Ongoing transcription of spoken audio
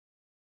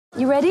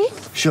You ready?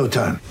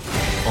 Showtime.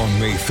 On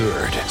May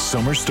 3rd,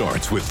 summer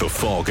starts with The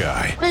Fall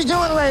Guy. Let's do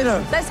it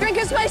later. Let's drink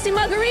a spicy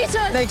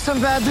margarita. Make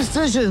some bad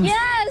decisions.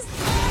 Yes!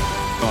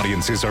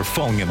 Audiences are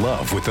falling in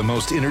love with the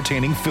most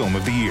entertaining film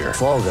of the year.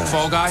 Fall Guy.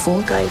 Fall Guy?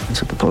 Fall guy.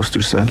 That's what the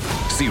poster said.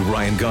 See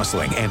Ryan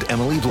Gosling and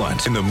Emily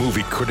Blunt in the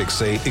movie critics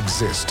say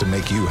exists to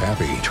make you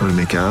happy. Trying to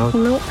make it out?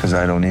 Nope. Because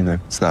I don't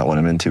either. It's not what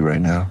I'm into right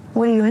now.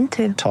 What are you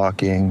into?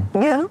 Talking.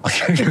 Yeah.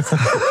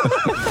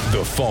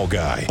 The Fall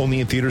Guy.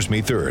 Only in theaters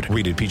May 3rd.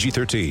 Rated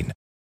PG-13.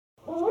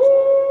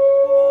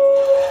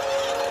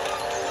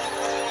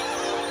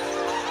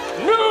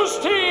 News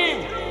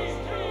team,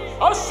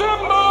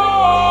 assemble!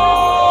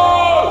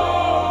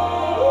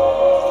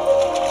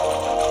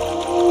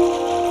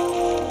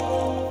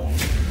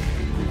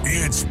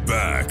 It's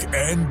back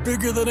and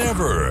bigger than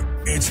ever.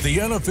 It's the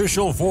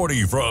unofficial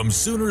 40 from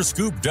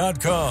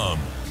Soonerscoop.com.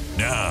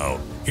 Now,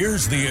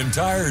 here's the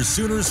entire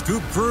Sooner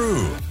Scoop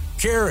crew.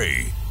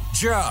 Carrie,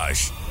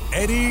 Josh,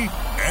 Eddie,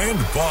 and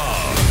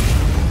Bob.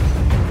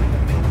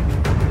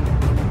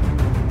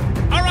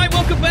 All right,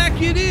 welcome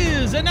back. It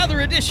is another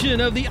edition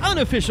of the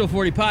unofficial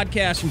 40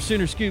 podcast from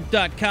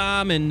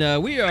Soonerscoop.com,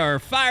 and we are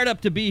fired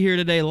up to be here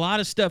today. A lot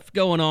of stuff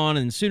going on,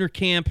 and Sooner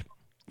Camp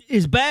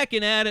is back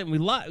and at it, and a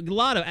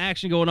lot of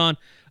action going on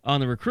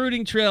the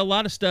recruiting trail, a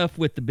lot of stuff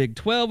with the Big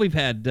 12. We've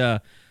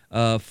had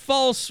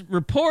false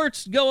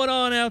reports going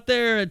on out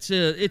there.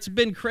 It's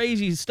been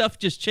crazy stuff,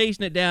 just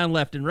chasing it down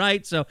left and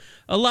right, so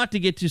a lot to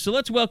get to. So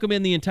let's welcome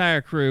in the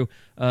entire crew.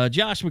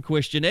 Josh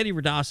McQuistion, Eddie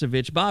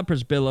Radosevich, Bob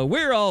Przybilla.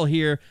 We're all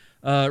here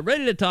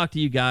ready to talk to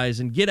you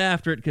guys and get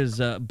after it because,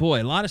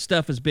 boy, a lot of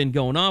stuff has been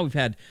going on. We've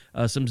had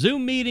some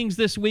Zoom meetings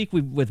this week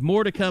with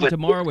more to come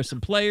tomorrow with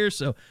some players.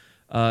 So,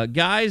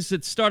 guys,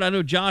 let's start. I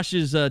know Josh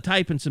is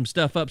typing some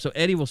stuff up, so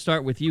Eddie, we'll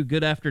start with you.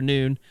 Good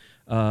afternoon.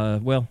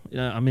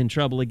 I'm in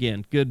trouble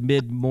again. Good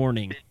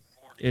mid-morning.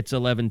 It's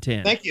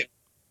 11:10. Thank you.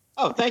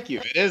 Oh, thank you.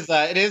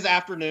 It is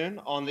afternoon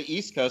on the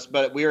East Coast,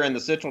 but we are in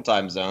the Central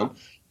Time Zone.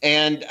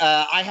 And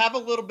I have a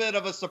little bit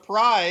of a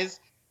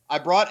surprise. I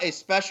brought a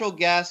special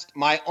guest.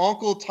 My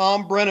uncle,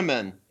 Tom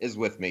Brenneman, is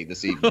with me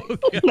this evening.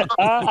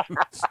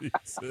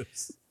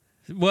 Jesus.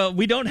 Well,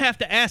 we don't have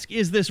to ask,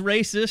 is this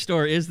racist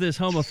or is this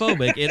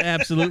homophobic? It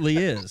absolutely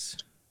is.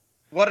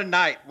 What a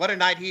night. What a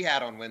night he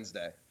had on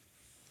Wednesday.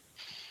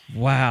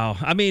 Wow.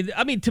 I mean,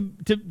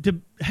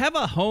 to have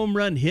a home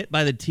run hit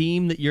by the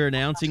team that you're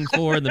announcing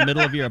for in the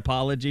middle of your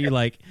apology,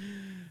 like,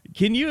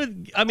 can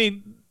you, I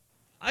mean,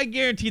 I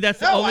guarantee that's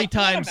the only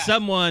time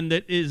someone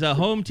that is a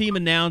home team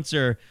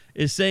announcer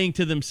is saying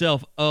to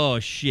themselves, oh,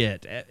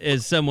 shit,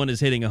 as someone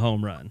is hitting a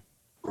home run.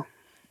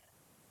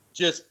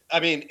 Just, I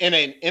mean, in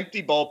an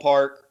empty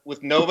ballpark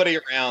with nobody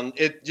around,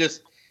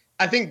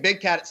 I think Big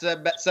Cat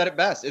said it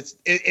best.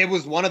 It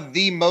was one of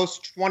the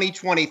most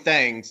 2020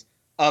 things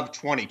of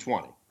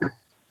 2020.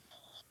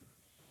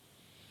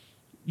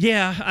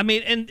 Yeah, I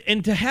mean,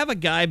 and to have a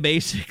guy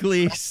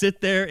basically sit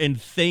there and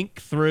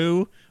think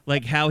through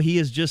like how he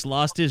has just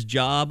lost his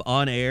job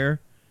on air,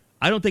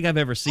 I don't think I've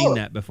ever seen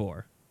that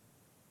before.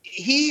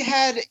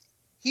 It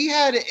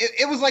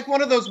was like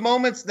one of those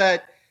moments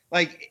that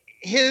like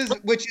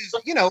which is,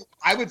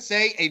 I would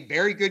say a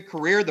very good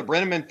career. The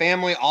Brenneman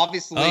family,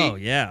 obviously,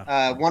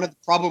 one of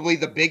probably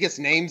the biggest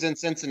names in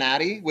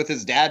Cincinnati with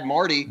his dad,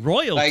 Marty.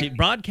 Royalty,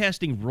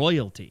 broadcasting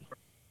royalty.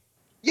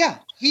 Yeah,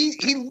 he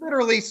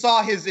literally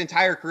saw his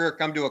entire career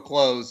come to a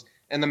close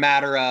in the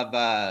matter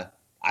of,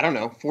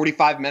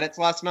 45 minutes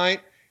last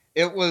night.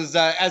 It was,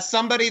 as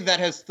somebody that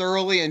has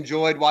thoroughly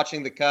enjoyed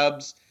watching the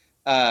Cubs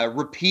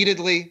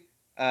repeatedly,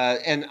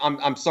 and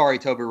I'm sorry,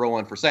 Toby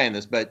Rowland, for saying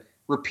this, but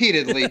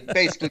repeatedly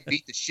basically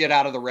beat the shit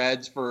out of the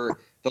Reds for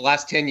the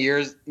last 10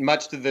 years,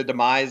 much to the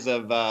demise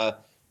of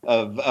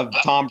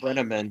Tom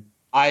Brenneman.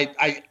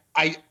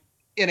 I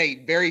in a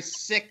very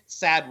sick,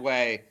 sad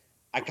way,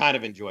 I kind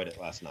of enjoyed it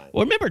last night.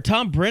 Well, remember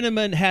Tom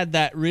Brenneman had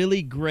that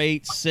really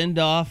great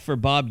send-off for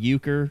Bob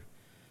Uecker?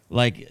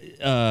 Like,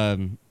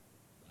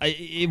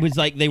 it was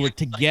like they were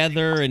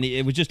together, and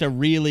it was just a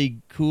really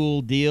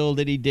cool deal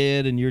that he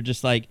did, and you're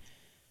just like,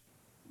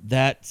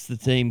 that's the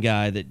same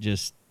guy that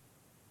just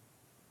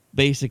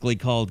basically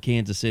called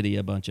Kansas City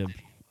a bunch of...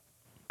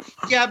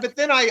 Yeah, but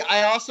then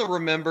I also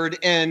remembered,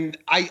 and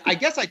I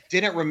guess I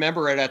didn't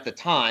remember it at the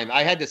time.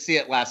 I had to see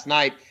it last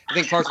night. I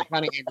think Carson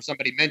Cunningham or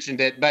somebody mentioned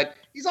it, but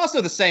he's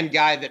also the same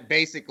guy that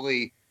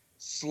basically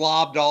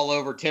slobbed all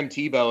over Tim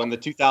Tebow in the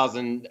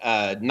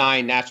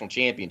 2009 national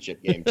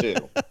championship game, too.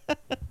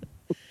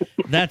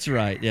 That's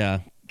right, yeah,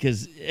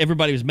 because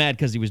everybody was mad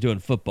because he was doing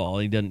football.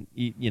 He didn't,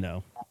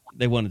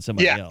 they wanted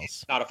somebody else.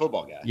 He's not a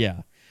football guy.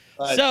 Yeah.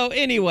 So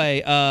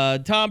anyway,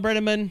 Tom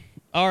Brenneman,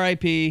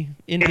 R.I.P.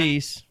 in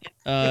peace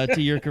to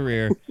your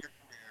career.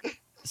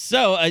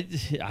 So I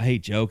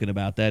hate joking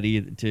about that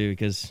either too,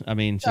 because I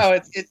mean,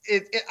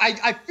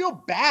 I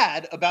feel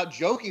bad about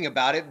joking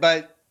about it,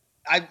 but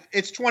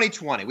it's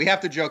 2020. We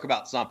have to joke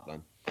about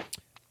something.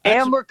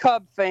 And we're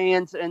Cub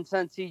fans, and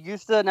since he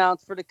used to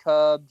announce for the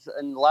Cubs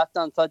and left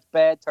on such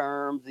bad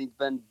terms, he's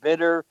been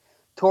bitter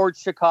towards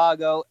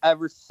Chicago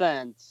ever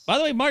since. By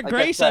the way, Mark Like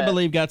Grace, I I said.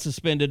 believe, got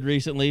suspended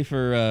recently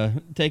for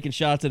taking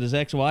shots at his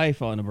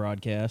ex-wife on a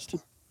broadcast.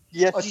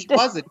 Yes, Well, she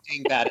was a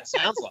dingbat, it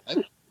sounds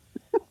like.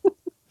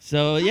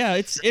 So yeah,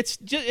 it's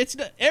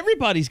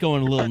everybody's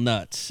going a little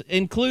nuts,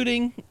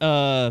 including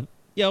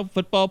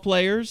football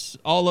players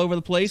all over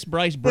the place.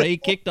 Bryce Bray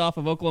kicked off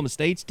of Oklahoma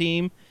State's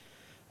team,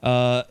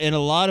 and a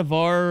lot of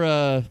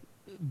our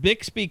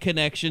Bixby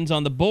connections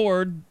on the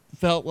board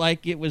felt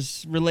like it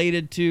was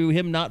related to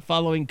him not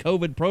following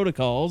COVID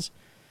protocols,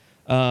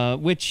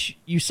 which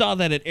you saw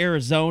that at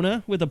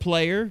Arizona with a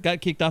player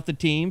got kicked off the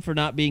team for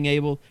not being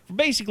able, for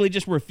basically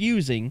just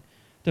refusing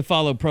to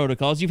follow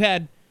protocols. You've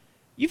had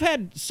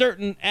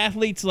certain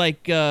athletes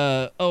like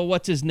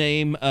what's his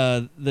name,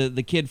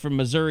 the kid from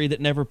Missouri that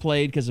never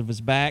played because of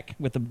his back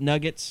with the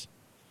Nuggets.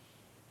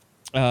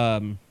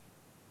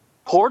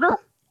 Porter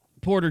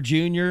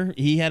Jr.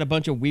 He had a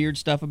bunch of weird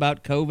stuff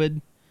about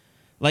COVID.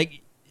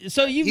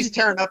 He's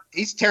tearing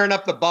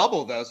up the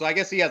bubble though, so I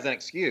guess he has an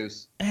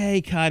excuse.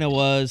 He kind of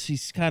was.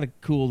 He's kind of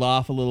cooled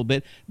off a little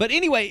bit. But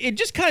anyway, it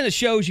just kind of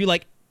shows you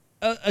like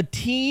a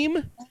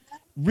team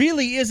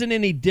really isn't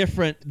any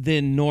different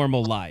than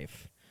normal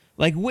life.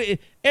 Like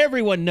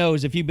everyone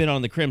knows, if you've been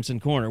on the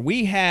Crimson Corner,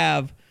 we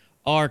have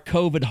our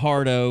COVID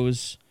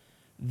hardos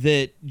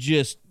that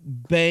just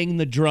bang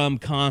the drum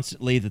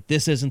constantly that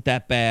this isn't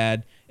that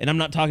bad. And I'm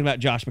not talking about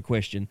Josh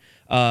McCuistion.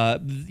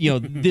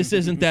 This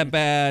isn't that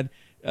bad.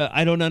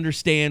 I don't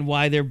understand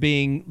why they're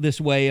being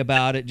this way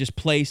about it. Just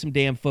play some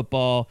damn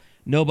football.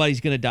 Nobody's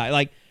going to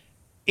die.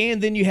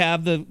 And then you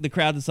have the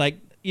crowd that's like,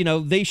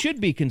 they should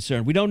be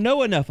concerned. We don't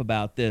know enough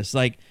about this.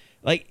 Like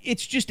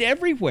it's just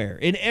everywhere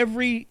in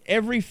every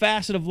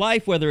facet of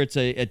life, whether it's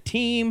a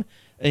team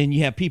and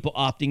you have people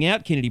opting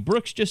out. Kennedy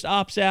Brooks just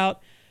opts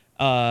out.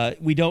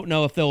 We don't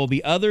know if there will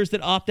be others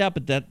that opt out,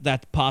 but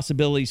that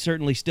possibility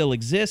certainly still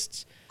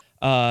exists.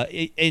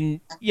 Even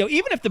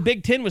if the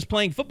Big Ten was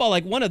playing football,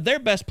 like one of their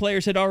best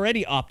players had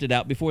already opted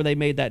out before they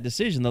made that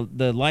decision,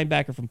 the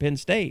linebacker from Penn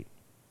State.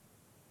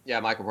 Yeah,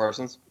 Michael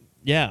Parsons.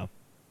 Yeah.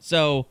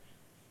 So,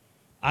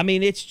 I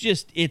mean,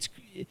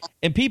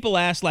 and people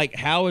ask, like,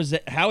 how is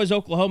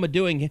Oklahoma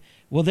doing?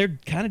 Well, they're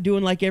kind of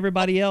doing like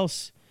everybody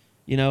else.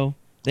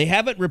 They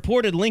haven't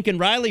reported Lincoln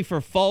Riley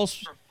for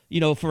falsely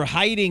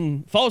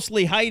hiding,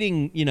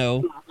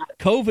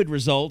 COVID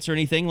results or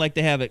anything like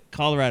they have at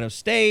Colorado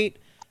State.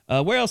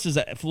 Where else is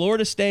that?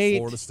 Florida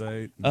State.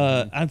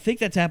 I think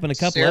that's happened a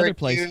couple other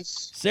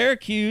places.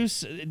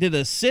 Syracuse did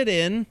a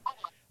sit-in.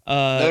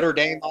 Notre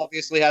Dame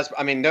obviously has.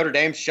 I mean, Notre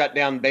Dame shut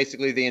down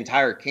basically the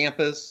entire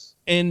campus.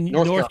 And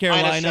North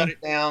Carolina shut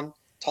it down.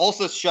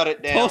 Tulsa shut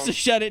it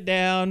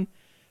down.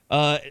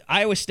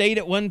 Iowa State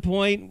at one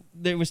point,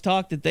 there was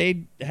talk that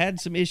they had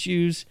some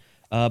issues,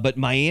 but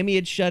Miami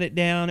had shut it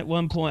down at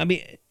one point. I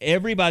mean,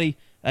 everybody.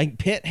 I think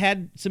Pitt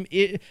had some.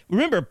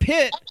 Remember,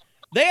 Pitt?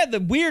 They had the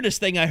weirdest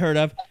thing I heard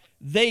of.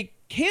 They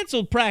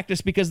canceled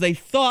practice because they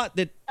thought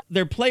that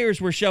their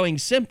players were showing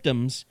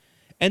symptoms,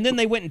 and then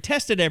they went and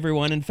tested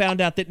everyone and found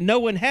out that no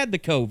one had the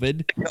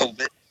COVID.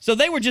 So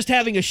they were just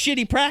having a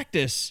shitty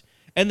practice,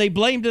 and they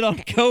blamed it on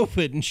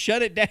COVID and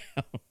shut it down.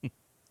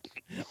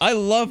 I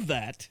love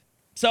that.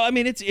 So, I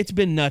mean, it's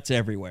been nuts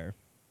everywhere.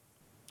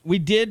 We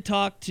did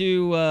talk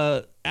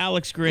to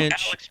Alex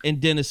Grinch and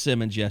Dennis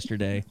Simmons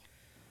yesterday.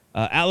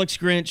 Alex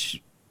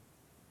Grinch,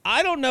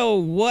 I don't know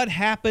what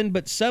happened,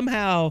 but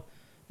somehow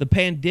the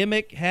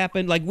pandemic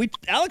happened.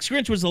 Alex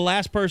Grinch was the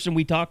last person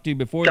we talked to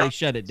before they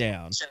shut it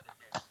down.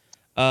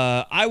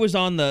 I was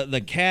on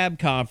the CAB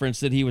conference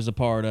that he was a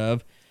part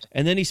of,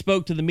 and then he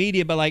spoke to the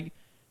media, but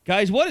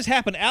guys, what has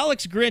happened?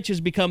 Alex Grinch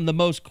has become the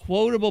most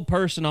quotable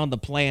person on the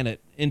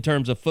planet in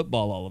terms of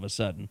football all of a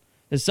sudden.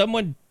 Has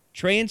someone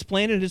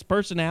transplanted his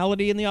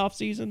personality in the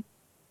offseason?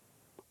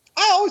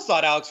 I always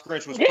thought Alex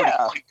Grinch was pretty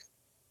quick.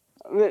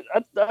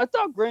 I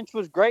thought Grinch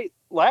was great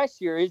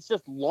last year. It's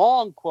just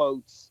long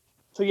quotes,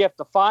 so you have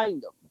to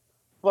find them.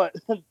 But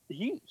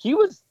he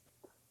was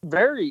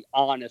very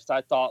honest,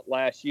 I thought,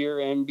 last year.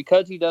 And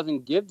because he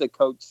doesn't give the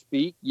coach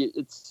speak,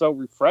 it's so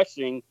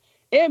refreshing.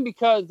 And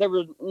because there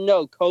were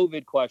no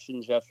COVID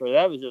questions yesterday,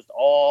 that was just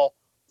all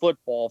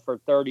football for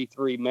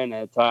 33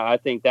 minutes. I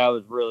think that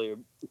was really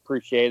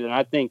appreciated. And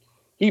I think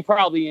he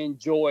probably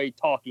enjoyed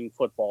talking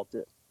football,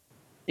 too.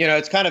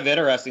 It's kind of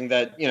interesting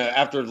that,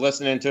 after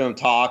listening to him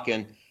talk,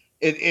 and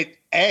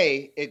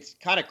it's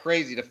kind of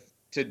crazy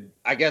to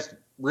I guess,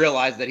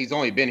 realize that he's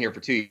only been here for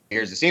 2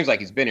 years. It seems like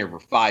he's been here for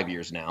 5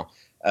 years now.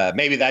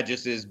 Maybe that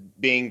just is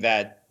being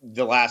that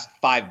the last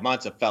 5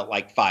 months have felt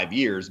like 5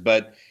 years,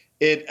 but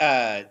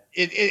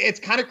it's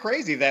kind of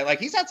crazy that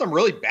he's had some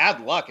really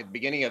bad luck at the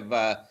beginning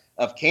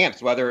of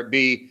camps, whether it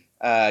be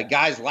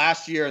guys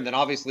last year and then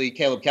obviously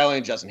Caleb Kelly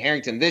and Justin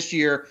Harrington this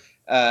year.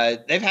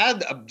 They've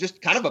had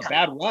just kind of a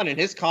bad run. And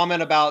his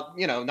comment about,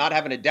 not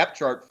having a depth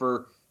chart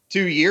for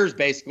 2 years,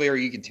 basically, or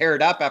you can tear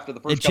it up after the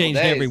first couple days. It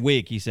changed every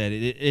week, he said.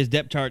 His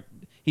depth chart,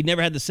 he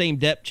never had the same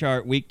depth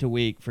chart week to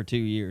week for 2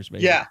 years,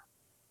 basically.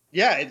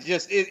 Yeah, it's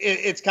just,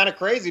 it's kind of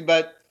crazy,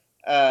 but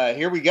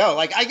here we go.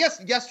 I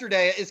guess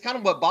yesterday is kind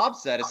of what Bob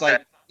said. It's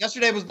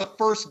Yesterday was the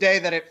first day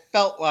that it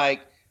felt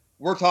like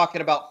we're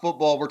talking about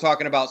football, we're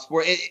talking about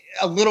sport,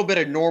 a little bit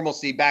of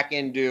normalcy back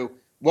into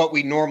what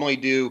we normally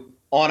do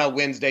on a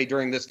Wednesday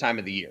during this time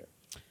of the year.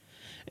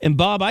 And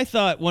Bob, I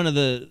thought one of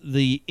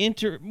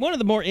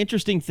the more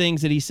interesting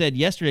things that he said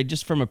yesterday,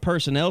 just from a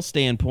personnel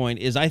standpoint,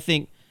 is I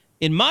think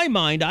in my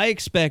mind I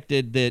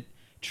expected that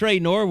Trey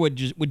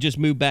Norwood would just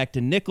move back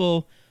to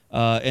nickel,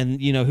 and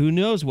who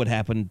knows what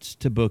happens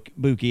to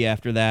Buki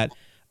after that.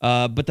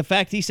 But the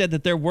fact he said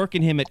that they're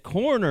working him at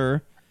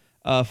corner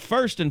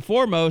first and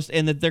foremost,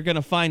 and that they're going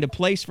to find a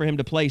place for him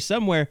to play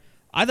somewhere,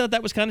 I thought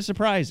that was kind of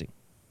surprising.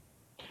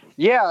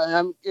 Yeah,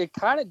 and it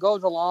kind of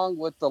goes along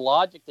with the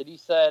logic that he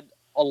said.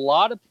 A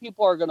lot of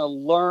people are going to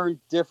learn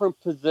different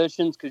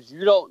positions because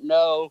you don't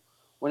know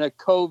when a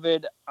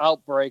COVID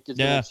outbreak is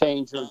going to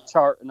change your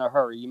chart in a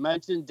hurry. You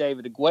mentioned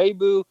David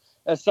Agwebu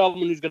as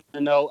someone who's going to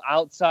know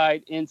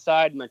outside,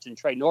 inside. You mentioned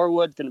Trey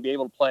Norwood's going to be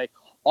able to play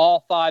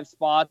all 5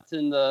 spots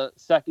in the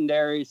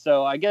secondary.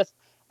 So I guess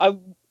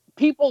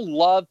people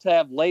love to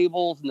have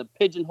labels and the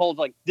pigeonholes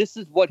like this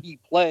is what he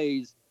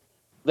plays.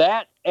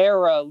 That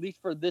era, at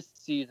least for this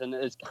season,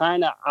 is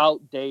kind of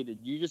outdated.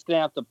 You're just going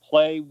to have to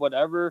play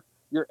whatever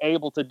you're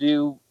able to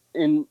do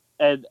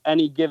at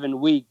any given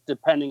week,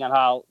 depending on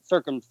how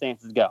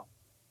circumstances go.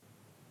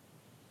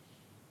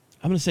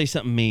 I'm going to say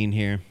something mean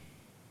here,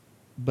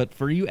 but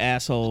for you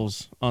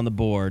assholes on the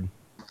board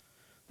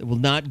that will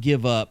not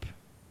give up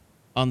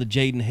on the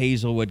Jaden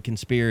Hazelwood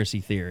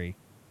conspiracy theory,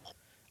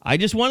 I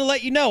just want to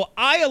let you know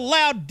I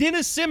allowed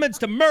Dennis Simmons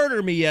to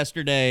murder me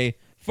yesterday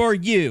for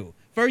you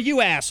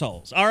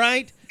assholes, all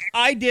right?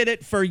 I did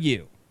it for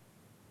you.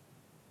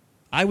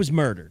 I was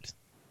murdered.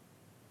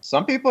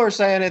 Some people are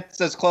saying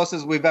it's as close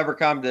as we've ever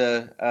come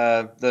to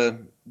the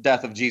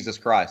death of Jesus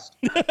Christ.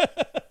 I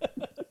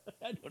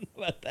don't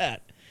know about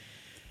that.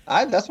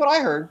 That's what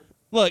I heard.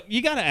 Look,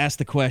 you got to ask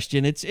the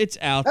question. It's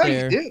out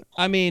there. You do.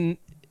 I mean,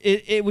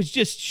 it was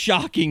just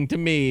shocking to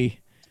me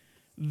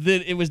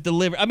that it was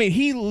delivered. I mean,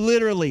 he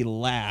literally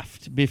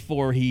laughed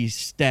before he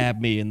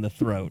stabbed me in the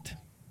throat.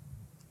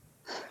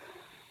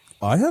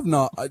 I have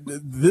not.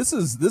 This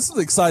is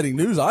exciting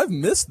news. I've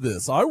missed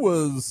this. I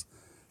was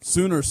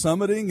Sooner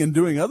summiting and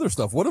doing other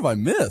stuff. What have I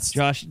missed?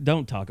 Josh,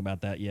 don't talk about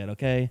that yet,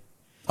 okay?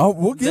 Oh,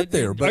 we'll get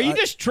there. But are you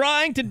just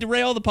trying to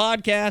derail the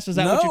podcast? Is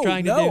that what you're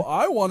trying to do? No,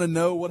 I want to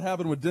know what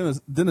happened with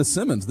Dennis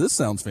Simmons. This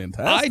sounds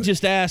fantastic. I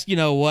just asked,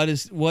 what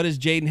is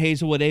Jaden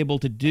Hazelwood able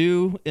to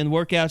do in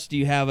workouts? Do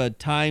you have a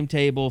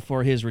timetable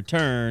for his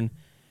return?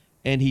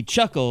 And he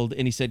chuckled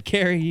and he said,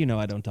 Carrie,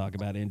 I don't talk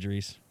about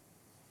injuries.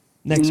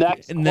 Next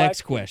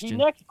question. He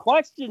next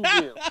questioned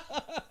you.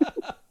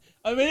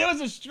 I mean, it was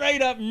a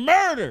straight up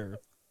murder.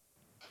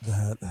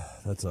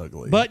 That's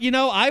ugly. But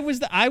I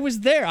was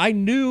there. I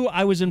knew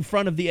I was in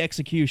front of the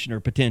executioner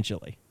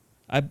potentially.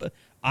 But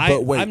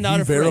wait, I'm not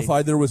he afraid.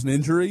 verified there was an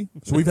injury?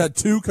 So we've had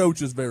 2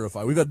 coaches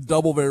verify. We've had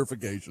double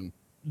verification.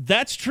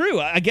 That's true.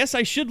 I guess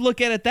I should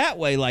look at it that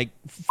way. Like,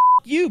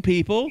 you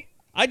people.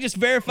 I just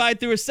verified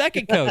through a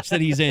second coach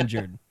that he's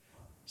injured.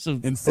 So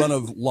in front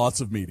of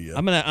lots of media.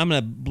 I'm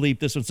gonna bleep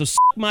this one. So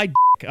my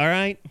dick, all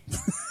right?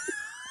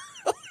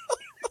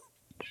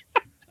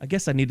 I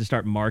guess I need to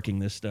start marking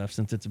this stuff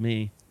since it's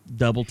me.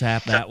 Double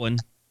tap that one.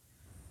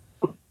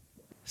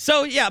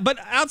 So, yeah, but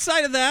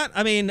outside of that,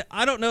 I mean,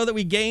 I don't know that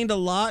we gained a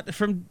lot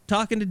from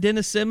talking to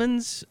Dennis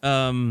Simmons.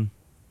 Maybe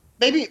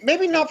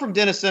not from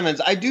Dennis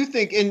Simmons. I do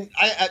think, and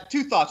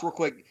 2 thoughts real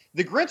quick.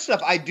 The Grinch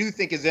stuff I do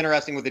think is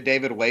interesting with the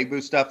David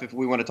Agwebu stuff if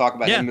we want to talk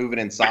about him moving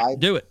inside.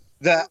 Do it.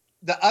 The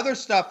other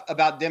stuff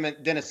about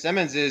Dennis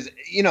Simmons is,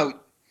 I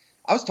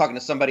was talking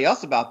to somebody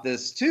else about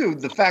this too,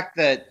 the fact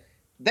that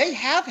they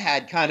have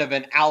had kind of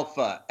an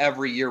alpha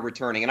every year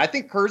returning. And I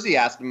think Kersey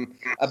asked him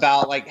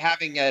about like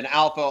having an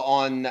alpha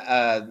on,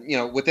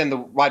 within the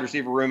wide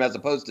receiver room as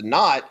opposed to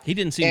not. He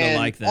didn't seem to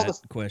like that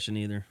question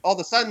either. All of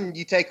a sudden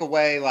you take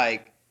away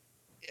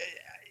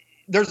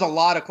there's a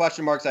lot of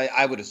question marks,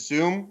 I would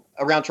assume,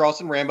 around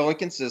Charleston Rambo and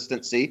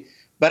consistency.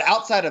 But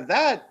outside of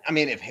that, I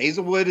mean, if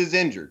Hazelwood is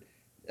injured,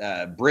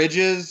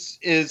 Bridges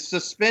is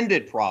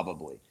suspended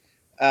probably.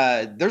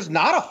 There's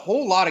not a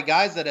whole lot of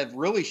guys that have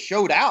really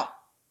showed out,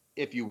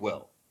 if you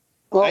will.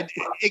 Well,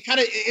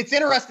 it's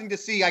interesting to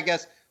see, I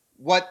guess,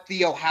 what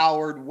Theo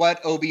Howard,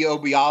 what Obi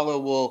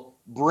Obialo will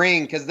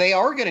bring, because they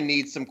are going to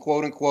need some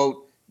quote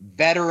unquote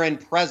veteran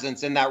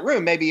presence in that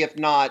room, maybe if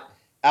not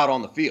out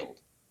on the field.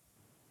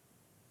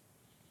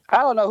 I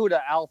don't know who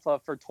the alpha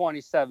for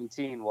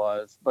 2017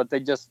 was, but they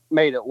just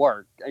made it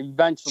work.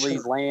 Eventually,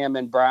 Lamb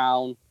and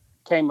Brown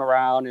came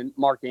around, and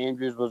Mark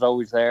Andrews was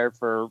always there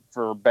for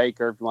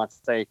Baker. If you want to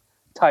say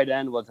tight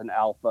end was an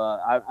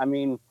alpha. I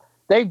mean,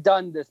 they've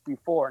done this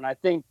before, and I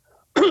think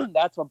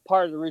that's a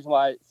part of the reason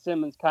why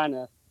Simmons kind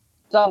of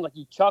sounded like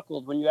he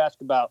chuckled when you ask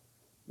about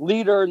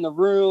leader in the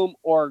room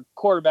or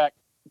quarterback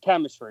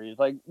chemistry. It's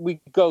like we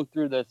go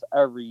through this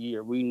every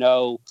year. We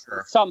know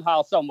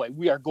somehow, some way,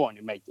 we are going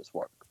to make this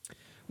work.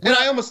 And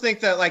I almost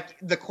think that like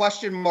the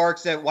question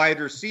marks at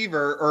wide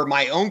receiver, or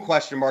my own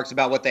question marks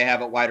about what they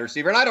have at wide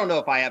receiver, and I don't know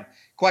if I have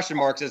question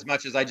marks as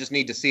much as I just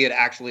need to see it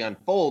actually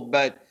unfold,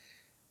 but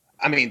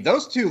I mean,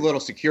 those two little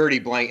security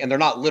blankets, and they're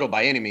not little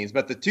by any means,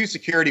 but the two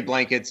security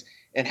blankets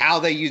and how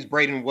they use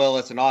Braden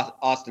Willis and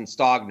Austin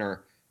Stogner,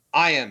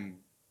 I'm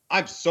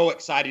so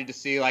excited to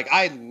see. Like,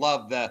 I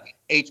love the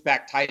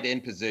H-back tight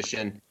end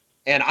position,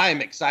 and I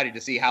am excited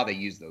to see how they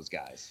use those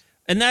guys.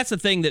 And that's the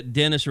thing that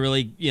Dennis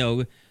really,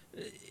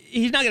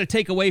 he's not going to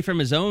take away from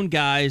his own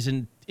guys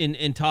and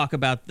talk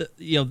about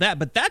that,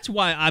 but that's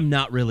why I'm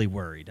not really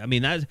worried. I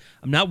mean, I'm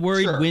not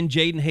worried when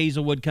Jaden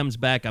Hazelwood comes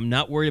back. I'm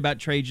not worried about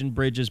Trajan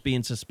Bridges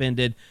being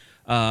suspended.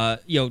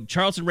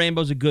 Charleston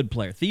Rambo's a good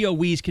player. Theo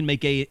Weiss can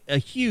make a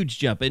huge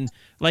jump. And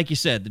like you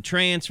said, the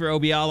transfer,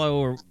 Obialo,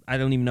 or I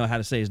don't even know how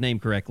to say his name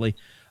correctly,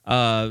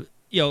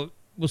 we'll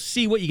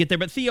see what you get there.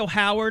 But Theo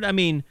Howard, I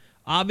mean,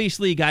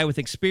 obviously a guy with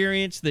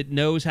experience that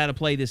knows how to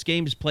play this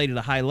game, has played at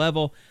a high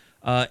level.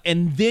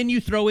 And then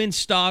you throw in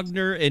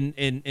Stogner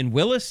and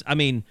Willis. I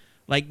mean,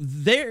 like,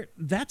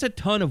 that's a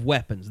ton of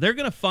weapons. They're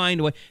going to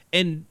find a way.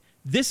 And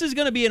this is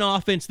going to be an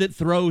offense that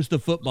throws the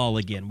football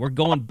again. We're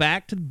going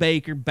back to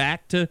Baker,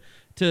 back to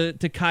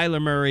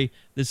Kyler Murray.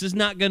 This is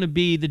not going to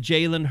be the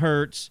Jalen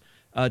Hurts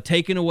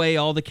taking away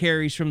all the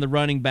carries from the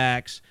running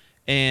backs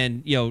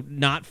and,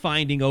 not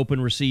finding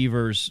open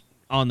receivers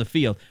on the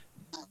field.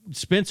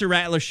 Spencer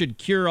Rattler should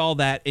cure all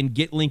that and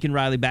get Lincoln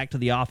Riley back to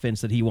the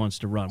offense that he wants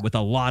to run with a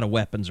lot of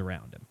weapons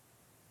around him.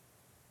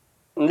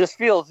 And this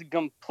feels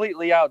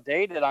completely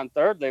outdated on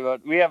Thursday,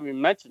 but we haven't even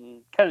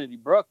mentioned Kennedy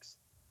Brooks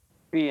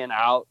being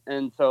out,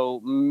 and so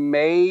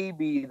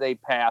maybe they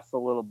pass a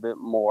little bit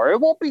more. It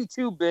won't be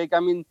too big. I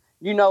mean,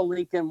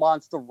 Lincoln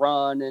wants to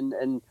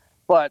run,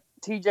 but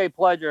TJ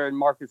Pledger and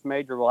Marcus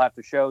Major will have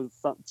to show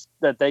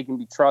that they can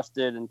be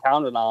trusted and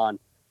counted on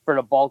for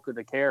the bulk of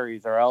the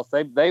carries, or else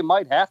they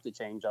might have to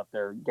change up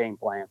their game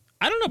plan.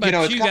 I don't know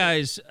about you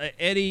guys,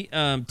 Eddie.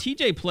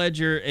 TJ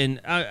Pledger,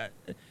 and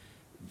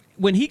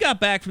when he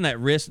got back from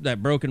that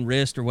broken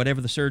wrist or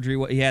whatever the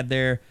surgery he had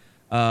there,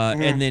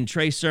 and then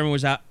Trey Sermon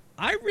was out,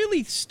 I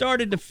really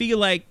started to feel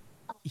like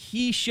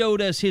he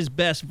showed us his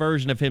best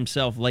version of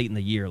himself late in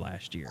the year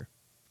last year.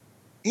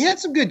 He had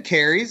some good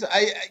carries.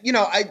 I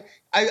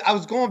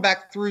was going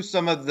back through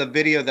some of the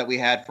video that we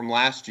had from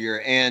last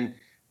year, and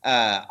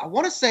I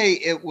want to say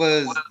it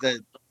was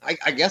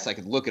I guess I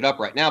could look it up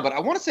right now, but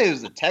I want to say it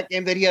was the Tech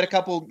game that he had a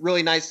couple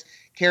really nice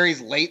carries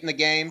late in the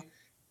game.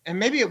 And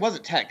maybe it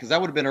wasn't Tech, because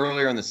that would have been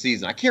earlier in the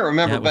season. I can't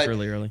remember, but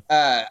really early.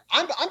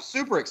 I'm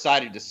super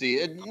excited to see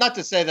it. Not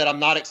to say that I'm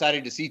not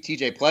excited to see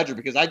TJ Pledger,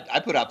 because I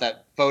put out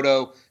that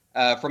photo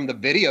from the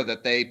video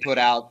that they put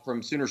out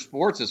from Sooner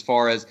Sports, as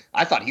far as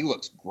I thought he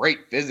looks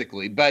great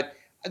physically. But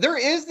there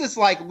is this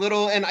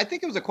little, and I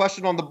think it was a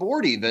question on the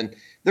board even,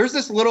 there's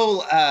this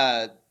little,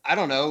 I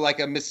don't know, like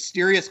a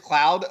mysterious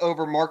cloud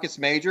over Marcus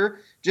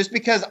Major, just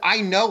because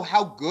I know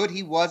how good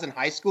he was in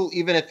high school,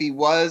 even if he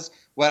was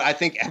what I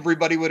think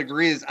everybody would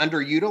agree is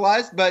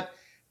underutilized. But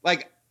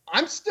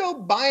I'm still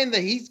buying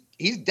that he's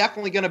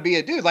definitely going to be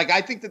a dude.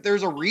 I think that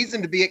there's a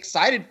reason to be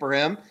excited for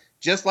him,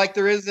 just like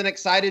there is an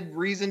excited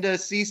reason to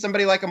see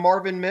somebody like a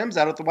Marvin Mims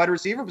out at the wide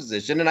receiver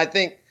position. And I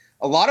think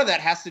a lot of that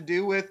has to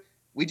do with,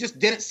 we just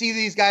didn't see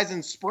these guys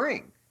in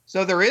spring.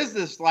 So there is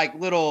this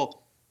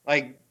little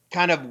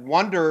kind of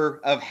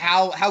wonder of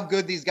how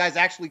good these guys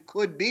actually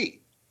could be.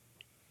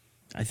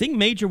 I think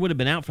Major would have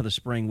been out for the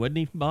spring, wouldn't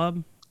he,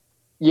 Bob?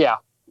 Yeah,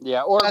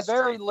 or that's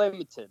very true.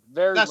 Limited.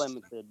 Would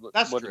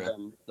have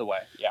been the way,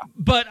 yeah.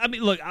 But, I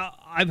mean, look,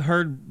 I've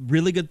heard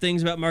really good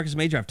things about Marcus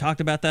Major. I've talked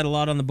about that a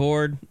lot on the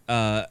board.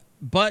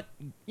 But,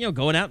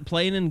 going out and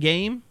playing in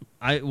game,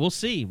 we'll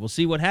see. We'll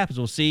see what happens.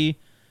 We'll see,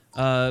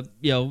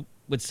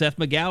 what Seth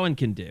McGowan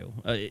can do.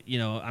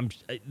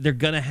 They're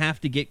going to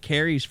have to get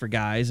carries for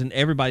guys, and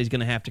everybody's going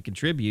to have to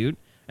contribute,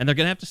 and they're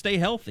going to have to stay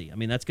healthy. I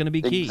mean, that's going to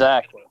be key.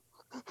 Exactly.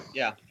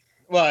 Yeah.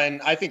 Well,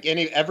 and I think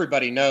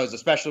everybody knows,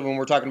 especially when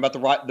we're talking about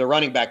the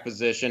running back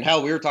position.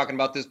 Hell, we were talking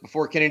about this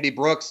before Kennedy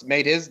Brooks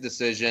made his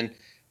decision.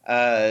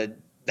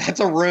 That's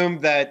a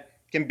room that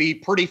can be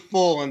pretty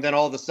full, and then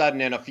all of a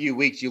sudden in a few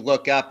weeks you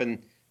look up and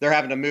they're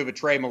having to move a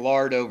Trey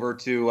Millard over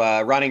to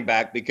running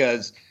back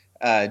because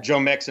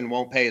Joe Mixon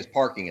won't pay his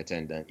parking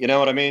attendant. You know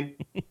what I mean?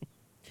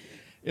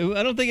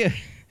 I don't think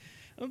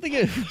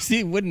it was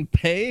he wouldn't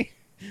pay.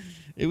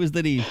 It was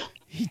that he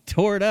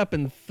tore it up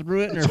and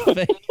threw it in her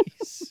face.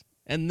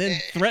 And then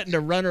threatened to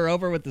run her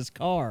over with his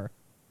car.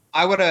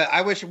 I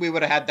wish we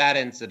would have had that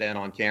incident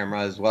on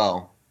camera as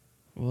well.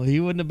 Well, he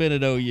wouldn't have been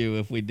at OU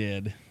if we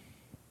did.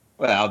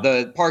 Well,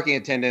 the parking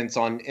attendants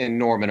in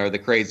Norman are the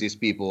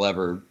craziest people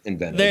ever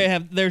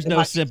invented. There's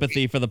no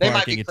sympathy for the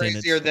parking attendants. They might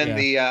be crazier than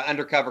the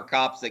undercover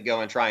cops that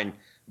go and try and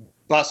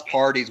bust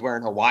parties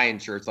wearing Hawaiian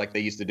shirts like they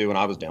used to do when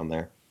I was down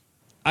there.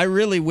 I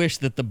really wish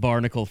that the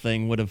Barnacle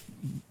thing would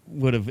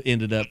have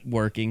ended up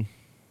working.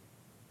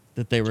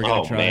 That they were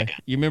going to try. Man.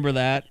 You remember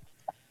that?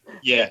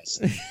 Yes,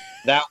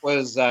 that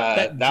was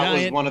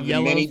one of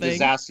the many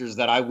disasters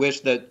that I wish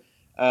that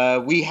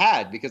we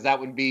had, because that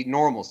would be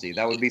normalcy.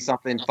 That would be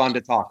something fun to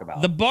talk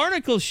about. The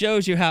Barnacle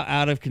shows you how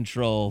out of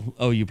control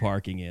OU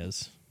parking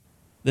is.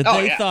 That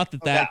they thought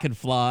that could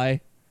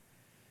fly,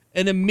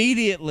 and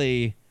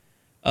immediately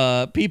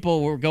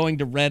people were going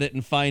to Reddit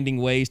and finding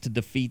ways to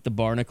defeat the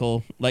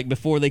barnacle, like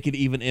before they could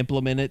even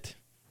implement it.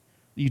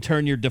 You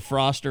turn your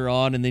defroster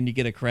on, and then you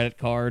get a credit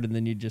card, and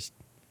then you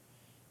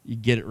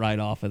get it right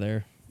off of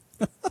there.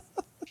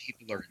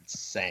 People are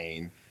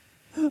insane.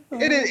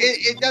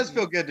 It does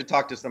feel good to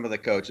talk to some of the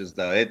coaches,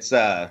 though.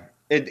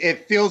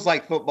 It feels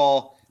like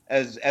football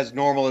as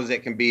normal as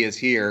it can be is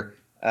here.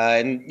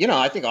 And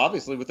I think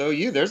obviously with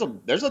OU, there's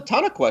a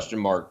ton of question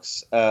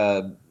marks,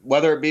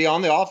 whether it be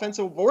on the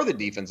offensive or the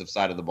defensive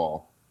side of the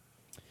ball.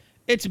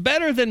 It's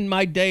better than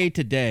my day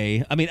to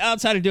day. I mean,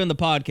 outside of doing the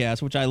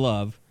podcast, which I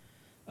love.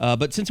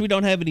 But since we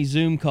don't have any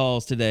Zoom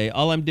calls today,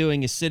 all I'm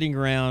doing is sitting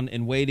around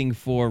and waiting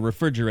for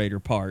refrigerator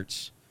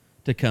parts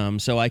to come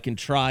so I can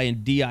try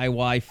and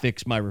DIY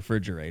fix my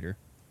refrigerator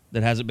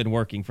that hasn't been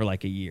working for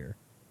like a year.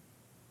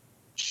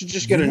 Should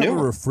just get a new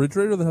one.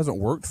 Refrigerator that hasn't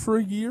worked for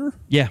a year?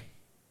 Yeah.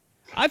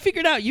 I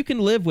figured out you can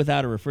live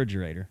without a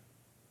refrigerator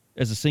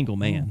as a single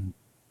man.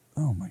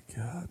 Oh my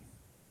God.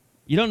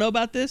 You don't know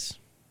about this?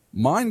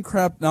 Mine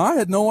crapped. Now, I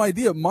had no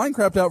idea. Mine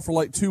crapped out for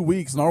like 2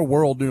 weeks, and our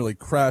world nearly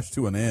crashed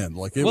to an end.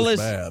 Like, it was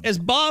bad. As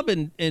Bob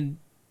and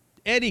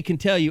Eddie can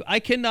tell you, I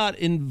cannot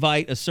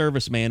invite a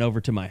serviceman over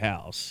to my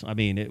house. I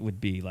mean, it would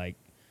be like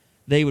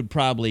they would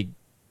probably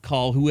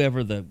call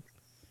whoever the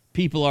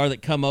people are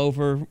that come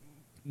over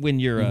when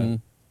you're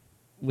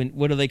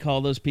what do they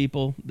call those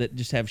people that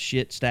just have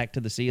shit stacked to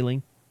the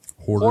ceiling?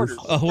 Hoarders.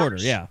 A hoarder,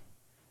 yeah.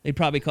 They'd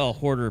probably call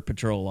hoarder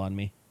patrol on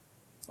me.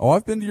 Oh,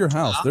 I've been to your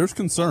house. There's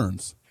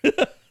concerns.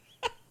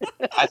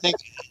 I think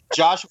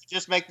Josh would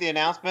just make the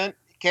announcement.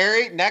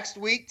 Carrie, next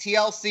week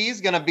TLC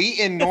is going to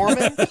be in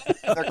Norman.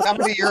 They're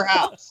coming to your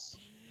house.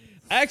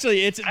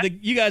 Actually,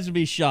 you guys would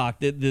be shocked.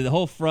 The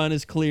whole front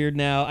is cleared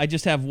now. I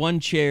just have one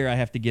chair I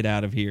have to get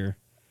out of here.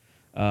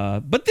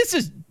 But this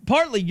is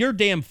partly your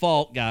damn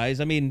fault, guys.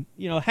 I mean,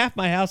 half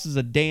my house is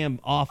a damn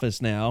office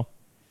now.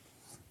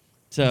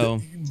 So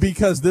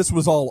because this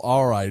was all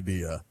our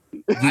idea.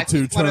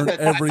 To turn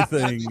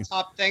everything. The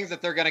top things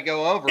that they're going to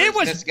go over.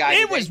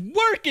 It was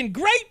working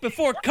great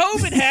before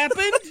COVID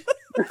happened.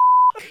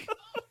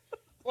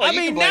 Well, I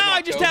mean, now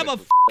I just have a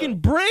fucking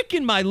brick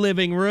in my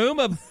living room,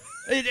 a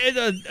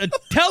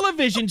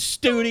television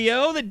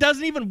studio that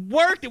doesn't even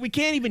work, that we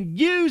can't even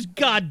use.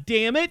 God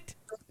damn it!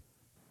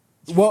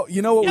 Well,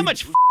 you know what? How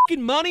much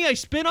fucking money I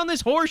spent on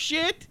this horse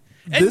shit,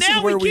 and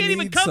now we can't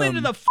even come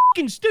into the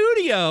fucking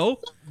studio.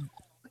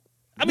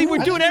 I mean, we're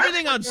doing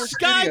everything on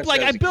Skype.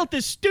 Like, I built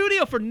this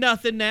studio for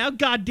nothing now.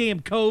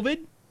 Goddamn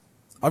COVID.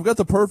 I've got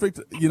the perfect,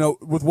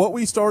 with what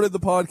we started the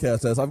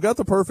podcast as, I've got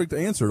the perfect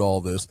answer to all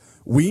this.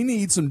 We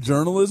need some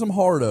journalism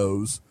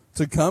hardos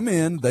to come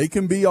in. They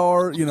can be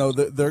our,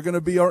 they're going to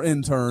be our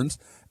interns.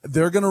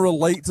 They're going to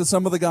relate to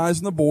some of the guys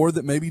on the board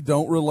that maybe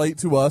don't relate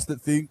to us,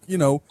 that think,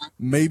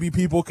 maybe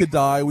people could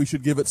die. We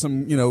should give it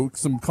some,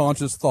 some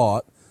conscious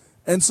thought.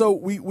 And so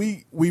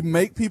we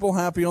make people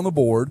happy on the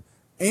board.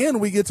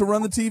 And we get to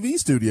run the TV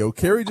studio.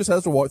 Kerry just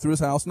has to walk through his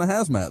house in a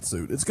hazmat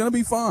suit. It's going to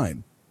be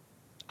fine.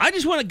 I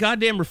just want a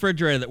goddamn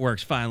refrigerator that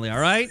works finally, all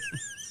right?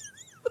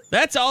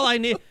 That's all I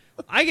need.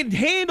 I can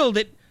handle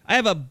it. I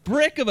have a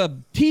brick of a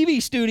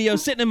TV studio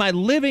sitting in my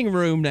living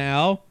room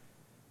now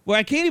where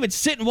I can't even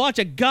sit and watch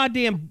a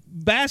goddamn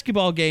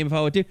basketball game if I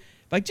want to. If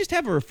I just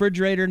have a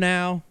refrigerator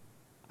now,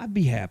 I'd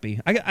be happy.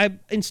 I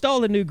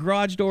installed a new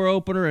garage door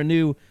opener, a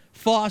new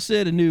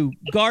faucet, a new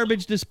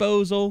garbage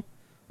disposal.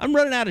 I'm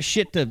running out of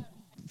shit to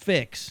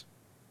fix,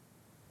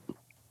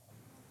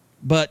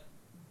 but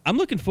I'm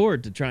looking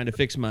forward to trying to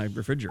fix my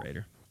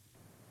refrigerator.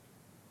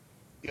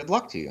 Good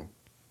luck to you.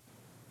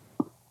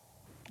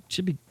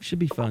 Should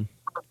be fun.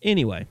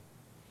 Anyway,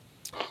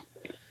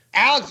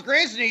 Alex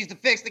Grinch needs to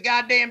fix the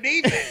goddamn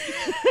defense.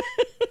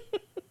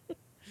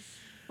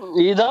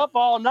 He's up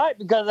all night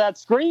because that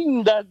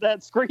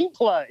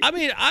screenplay. I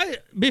mean,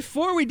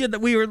 before we did that,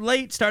 we were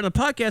late starting the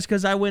podcast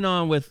because I went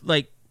on with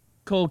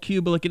Cole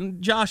Kubelik, and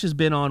Josh has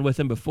been on with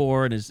him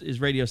before and his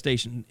radio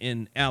station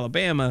in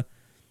Alabama.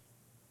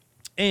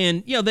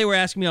 And, they were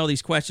asking me all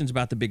these questions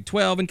about the Big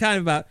 12 and kind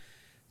of about,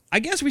 I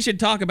guess we should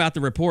talk about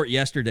the report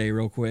yesterday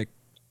real quick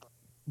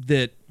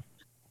that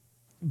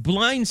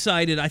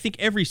blindsided, I think,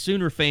 every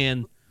Sooner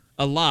fan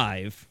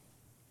alive,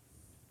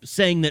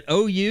 saying that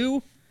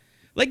OU,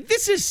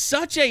 this is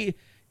such a,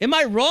 am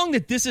I wrong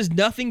that this is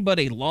nothing but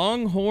a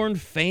Longhorn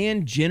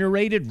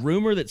fan-generated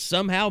rumor that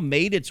somehow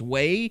made its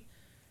way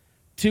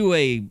to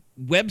a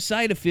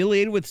website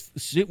affiliated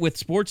with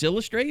Sports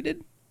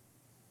Illustrated?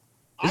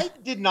 I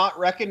did not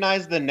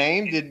recognize the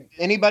name. Did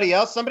anybody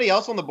else? Somebody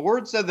else on the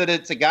board said that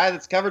it's a guy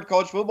that's covered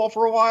college football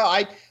for a while.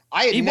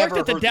 I had he never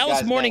worked at the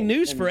Dallas Morning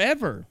News and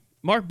forever.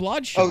 Mark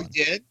Blodgett. Oh, he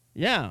did?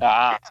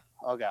 Yeah.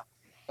 Okay.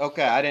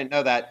 Okay, I didn't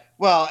know that.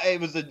 Well, it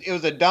was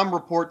a dumb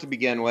report to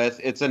begin with.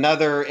 It's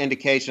another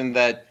indication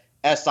that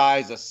SI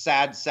is a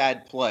sad,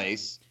 sad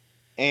place.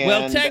 And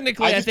well,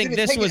 technically, I think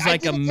this was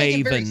like a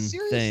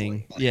Maven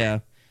thing. Yeah.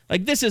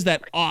 This is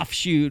that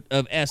offshoot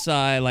of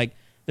SI.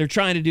 They're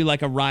trying to do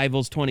a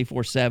Rivals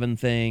 24/7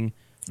 thing,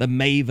 the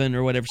Maven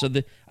or whatever. So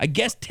I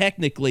guess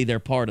technically they're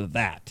part of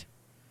that,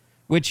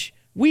 which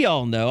we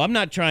all know, I'm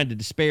not trying to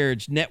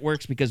disparage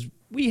networks because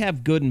we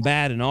have good and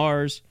bad in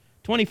ours.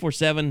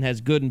 24/7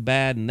 has good and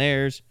bad in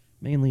theirs,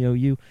 mainly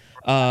OU.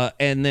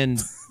 And then,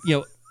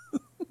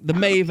 the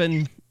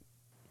Maven,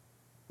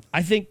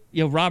 I think,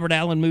 Robert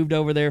Allen moved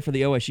over there for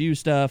the OSU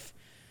stuff.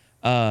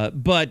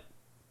 But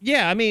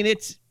yeah, I mean,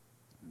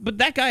 but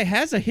that guy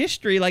has a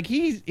history. Like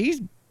he's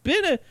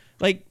been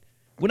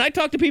when I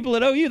talk to people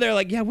at OU, they're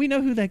like, yeah, we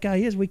know who that guy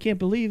is. We can't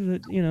believe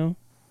that,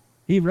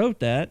 he wrote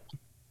that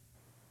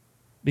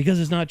because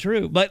it's not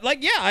true. But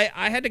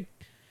I had to,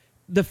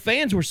 the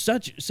fans were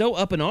so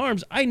up in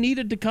arms. I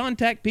needed to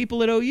contact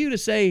people at OU to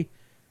say,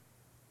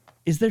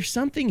 is there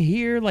something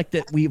here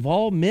that we've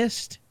all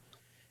missed?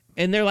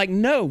 And they're like,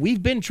 no,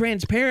 we've been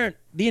transparent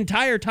the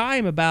entire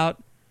time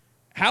about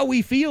how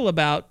we feel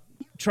about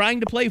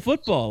trying to play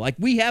football.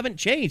 We haven't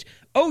changed.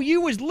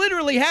 OU was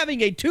literally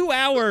having a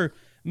 2-hour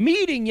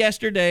meeting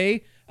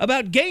yesterday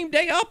about game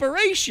day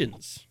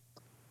operations.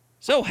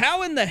 So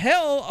how in the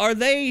hell are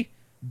they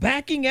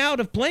backing out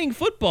of playing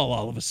football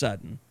all of a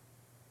sudden?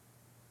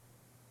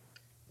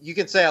 You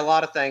can say a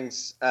lot of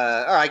things, or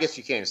I guess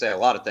you can't even say a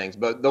lot of things,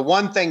 but the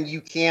one thing you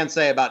can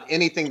say about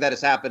anything that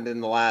has happened in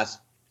the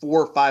last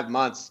 4 or 5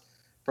 months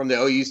from the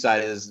OU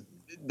side is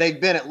they've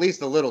been at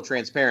least a little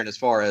transparent as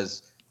far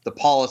as the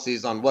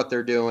policies on what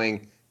they're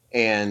doing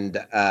and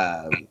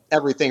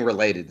everything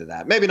related to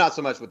that. Maybe not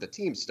so much with the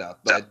team stuff,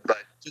 but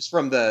just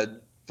from the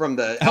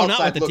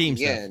outside looking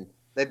in,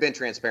 they've been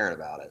transparent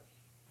about it.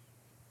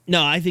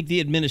 No, I think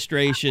the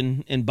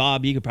administration, and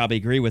Bob, you could probably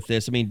agree with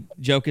this. I mean,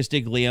 Joe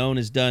Castiglione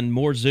has done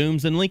more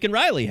Zooms than Lincoln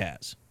Riley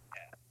has.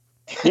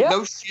 Yeah.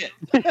 No shit.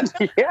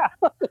 Yeah.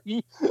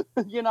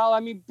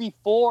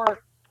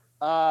 Before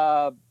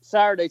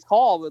Saturday's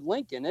call with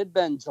Lincoln, it'd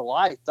been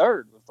July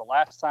 3rd was the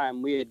last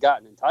time we had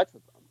gotten in touch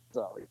with them.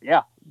 So,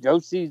 yeah,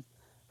 Josie's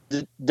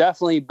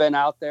definitely been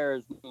out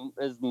there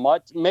as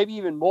much, maybe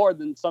even more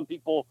than some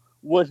people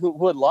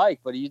would like,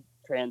 but he's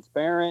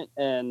transparent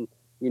and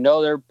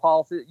their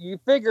policy. You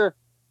figure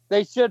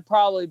they should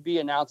probably be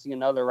announcing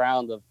another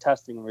round of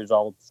testing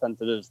results since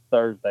it is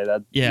Thursday.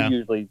 That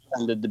usually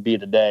tended to be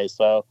today.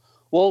 So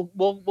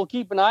we'll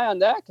keep an eye on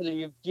that because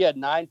you had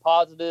 9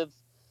 positives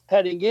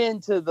heading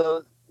into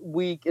the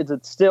week. Is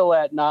it still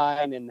at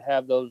 9 and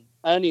have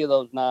any of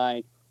those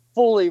 9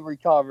 fully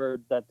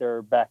recovered that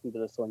they're back into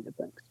the swing of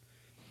things?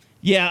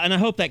 Yeah, and I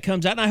hope that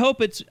comes out. And I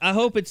hope it's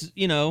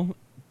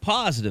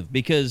positive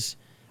because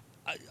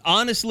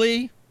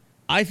honestly,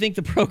 I think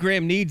the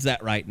program needs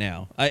that right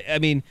now. I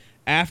mean,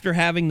 after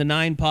having the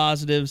 9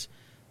 positives,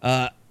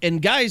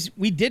 and guys,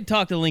 we did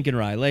talk to Lincoln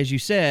Riley, as you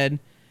said,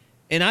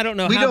 and I don't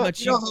know how much.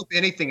 We don't hope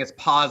anything is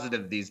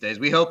positive these days.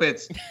 We hope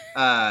it's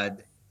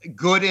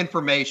good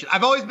information.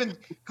 I've always been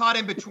caught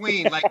in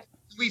between.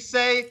 We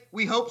say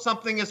we hope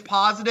something is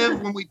positive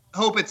when we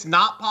hope it's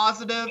not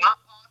positive.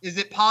 Is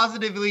it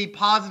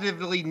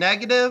positively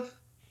negative?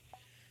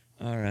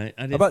 All right.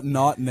 How about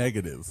not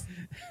negative?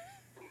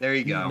 There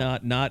you go.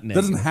 Not negative. It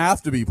doesn't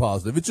have to be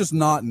positive. It's just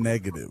not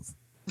negative.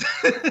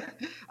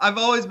 I've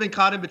always been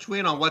caught in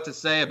between on what to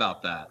say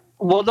about that.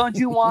 Well, don't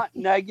you want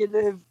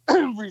negative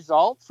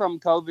results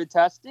from COVID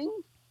testing?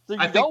 So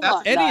I think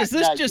that's Eddie, is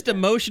this just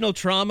emotional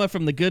trauma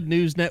from the Good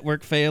News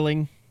Network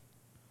failing?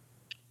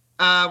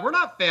 We're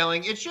not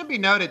failing. It should be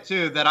noted,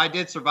 too, that I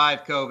did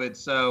survive COVID.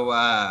 So,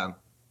 I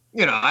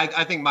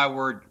think my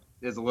word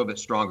is a little bit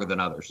stronger than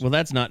others. Well,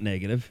 that's not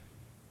negative.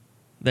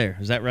 There.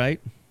 Is that right?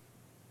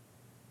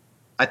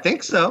 I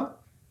think so.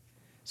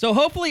 So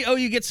hopefully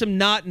OU gets some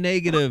not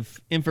negative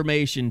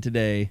information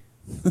today.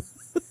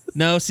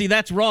 No, see,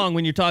 that's wrong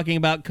when you're talking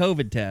about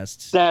COVID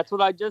tests. That's what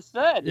I just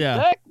said.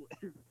 Yeah.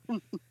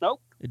 Exactly.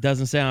 Nope. It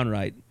doesn't sound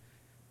right.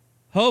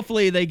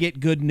 Hopefully they get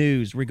good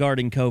news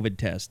regarding COVID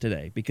tests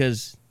today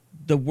because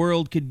the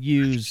world could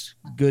use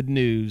good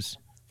news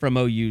from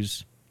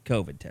OU's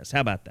COVID test.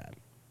 How about that?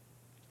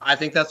 I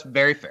think that's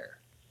very fair.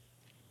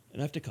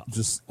 I have to call.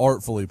 Just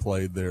artfully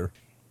played there.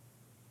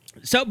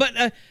 So,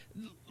 but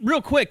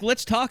real quick,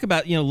 let's talk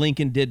about,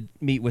 Lincoln did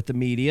meet with the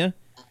media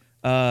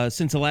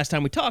since the last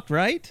time we talked,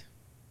 right?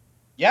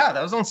 Yeah,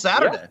 that was on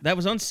Saturday. Yeah, that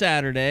was on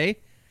Saturday.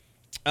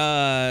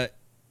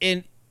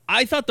 And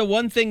I thought the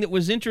one thing that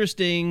was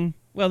interesting,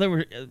 well, there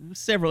were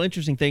several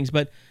interesting things,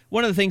 but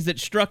one of the things that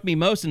struck me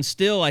most and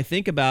still I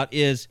think about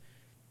is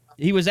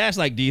he was asked,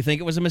 do you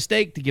think it was a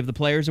mistake to give the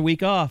players a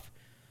week off?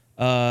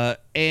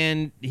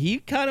 And he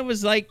kind of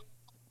was like,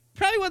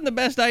 probably wasn't the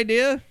best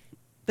idea.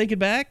 Thinking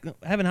back,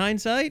 having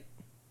hindsight.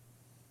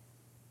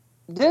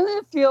 Didn't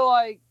it feel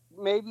like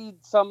maybe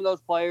some of those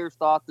players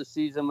thought the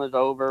season was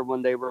over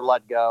when they were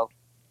let go?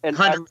 And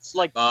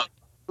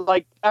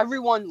like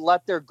everyone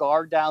let their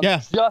guard down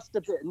just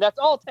a bit. And that's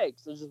all it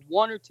takes. There's just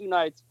 1 or 2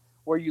 nights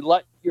where you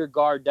let your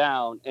guard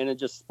down and it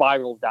just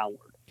spirals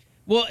downward.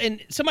 Well,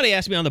 and somebody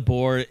asked me on the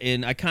board,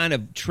 and I kind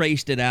of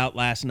traced it out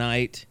last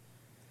night.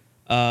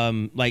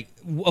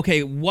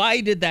 Okay,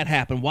 why did that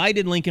happen? Why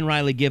did Lincoln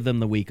Riley give them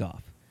the week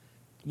off?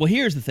 Well,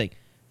 here's the thing.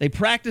 They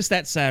practiced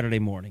that Saturday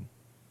morning.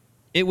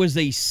 It was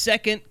a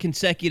second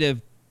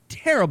consecutive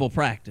terrible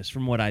practice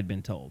from what I'd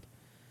been told.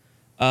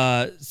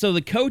 So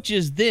the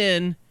coaches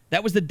then,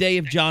 that was the day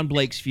of John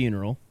Blake's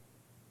funeral.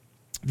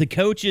 The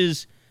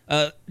coaches,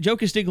 Joe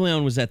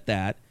Castiglione was at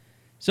that.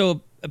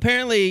 So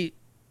apparently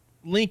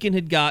Lincoln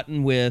had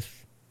gotten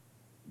with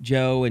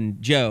Joe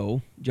and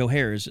Joe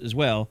Harris as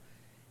well,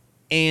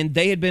 and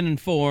they had been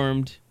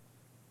informed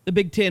the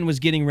Big Ten was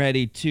getting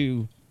ready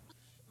to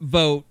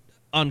vote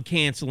on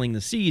canceling the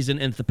season,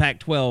 and the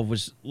Pac-12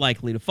 was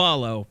likely to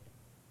follow,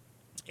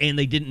 and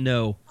they didn't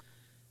know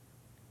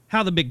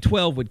how the Big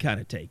 12 would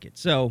kind of take it.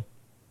 So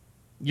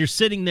you're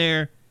sitting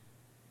there,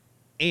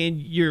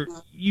 and you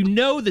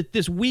know that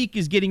this week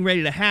is getting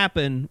ready to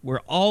happen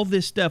where all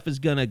this stuff is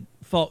going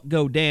to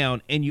go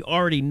down, and you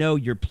already know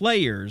your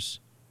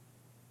players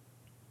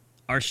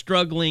are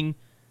struggling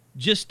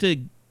just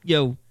to,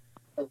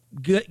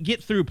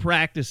 get through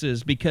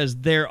practices because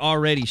they're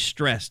already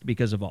stressed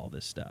because of all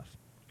this stuff.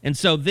 And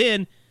so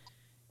then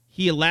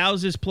he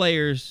allows his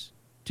players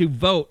to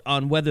vote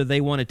on whether they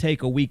want to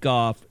take a week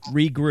off,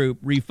 regroup,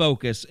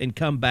 refocus, and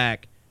come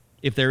back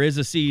if there is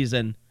a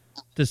season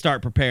to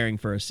start preparing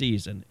for a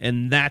season.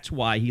 And that's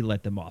why he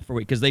let them off for a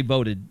week, because they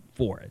voted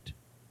for it.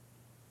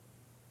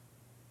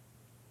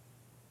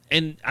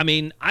 And, I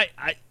mean,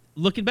 I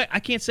looking back, I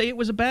can't say it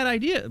was a bad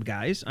idea,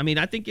 guys. I mean,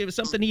 I think it was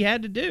something he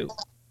had to do.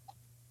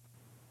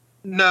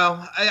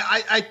 No,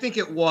 I think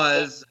it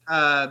was.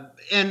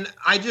 And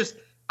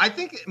I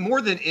think more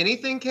than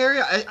anything,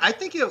 Kerry, I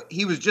think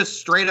he was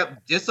just straight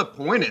up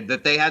disappointed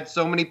that they had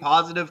so many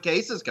positive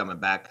cases coming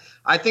back.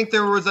 I think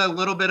there was a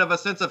little bit of a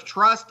sense of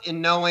trust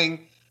in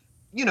knowing,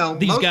 these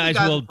most guys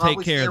will take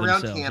care of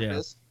around themselves.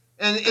 campus.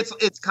 Yeah. And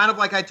it's kind of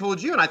like I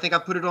told you, and I think I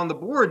put it on the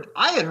board.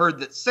 I had heard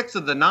that 6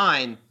 of the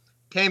 9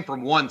 came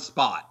from one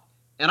spot.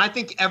 And I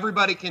think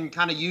everybody can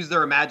kind of use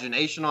their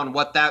imagination on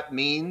what that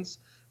means.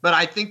 But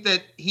I think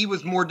that he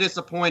was more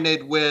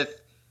disappointed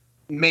with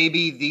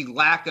maybe the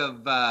lack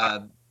of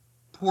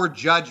poor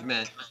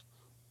judgment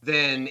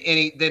than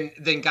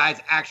guys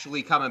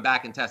actually coming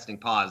back and testing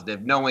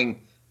positive,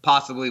 knowing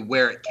possibly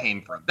where it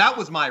came from. That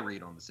was my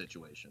read on the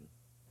situation.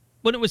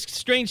 But it was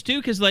strange, too,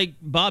 because,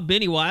 Bob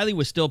Benny Wiley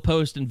was still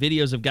posting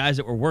videos of guys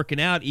that were working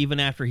out even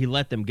after he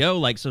let them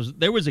go. So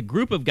there was a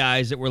group of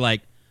guys that were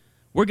like,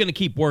 we're going to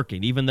keep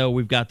working even though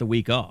we've got the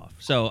week off.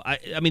 So,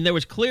 I mean, there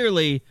was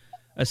clearly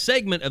a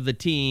segment of the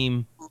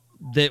team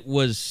that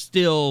was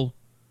still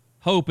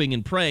hoping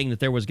and praying that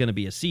there was going to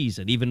be a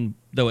season, even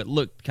though it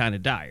looked kind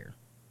of dire.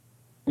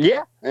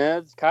 Yeah,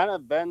 and it's kind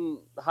of been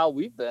how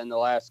we've been the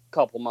last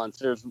couple months.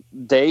 There's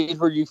days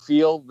where you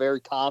feel very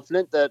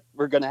confident that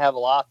we're going to have a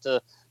lot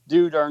to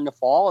do during the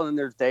fall, and then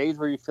there's days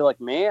where you feel like,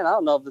 man, I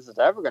don't know if this is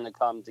ever going to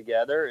come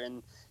together.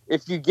 And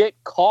if you get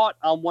caught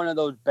on one of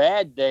those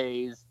bad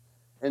days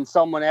and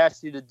someone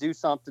asks you to do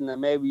something that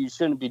maybe you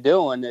shouldn't be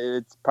doing,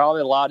 it's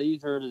probably a lot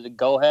easier to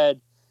go ahead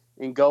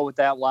and go with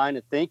that line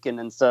of thinking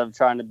instead of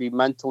trying to be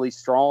mentally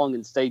strong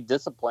and stay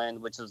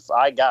disciplined, which is,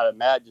 I got to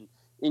imagine,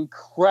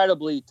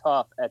 incredibly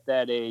tough at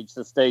that age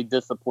to stay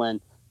disciplined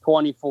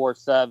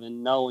 24/7,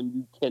 knowing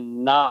you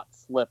cannot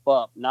slip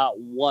up not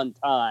one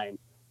time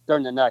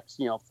during the next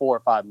 4 or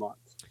 5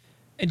 months.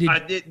 And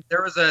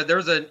there was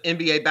an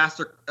NBA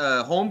Baxter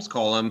Holmes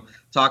column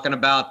talking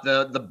about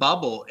the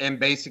bubble, and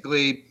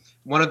basically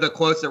one of the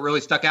quotes that really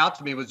stuck out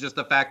to me was just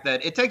the fact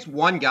that it takes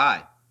one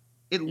guy.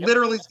 It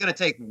literally is going to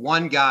take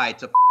one guy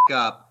to f***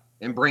 up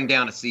and bring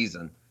down a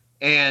season.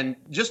 And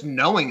just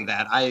knowing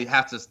that, I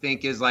have to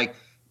think is like,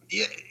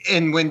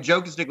 and when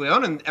Joe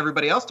Castiglione and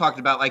everybody else talked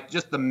about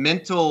just the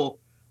mental,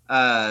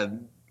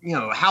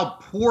 how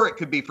poor it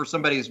could be for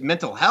somebody's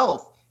mental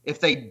health if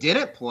they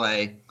didn't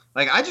play.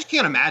 I just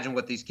can't imagine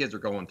what these kids are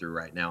going through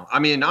right now. I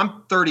mean,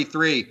 I'm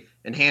 33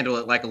 and handle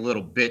it like a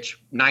little bitch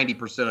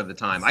 90% of the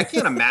time. I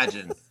can't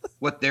imagine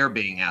what they're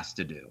being asked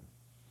to do.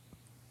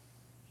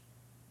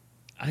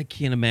 I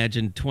can't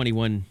imagine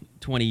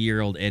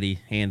 20-year-old Eddie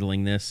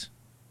handling this.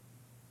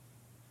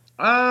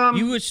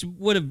 You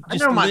would have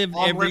just lived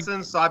mom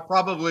listens, so I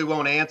probably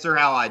won't answer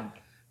how I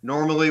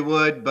normally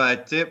would,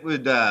 but it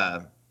would.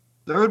 There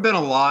would have been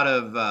a lot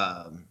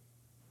of.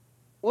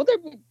 Will there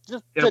be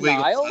just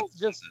denial,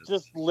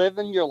 just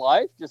living your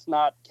life, just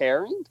not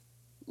caring,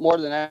 more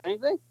than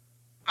anything?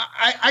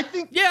 I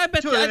think. Yeah, I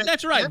bet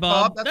that's right,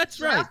 Bob.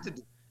 That's right.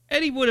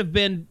 Eddie would have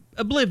been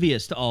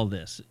oblivious to all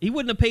this. He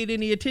wouldn't have paid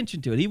any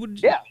attention to it. He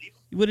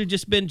would have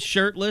just been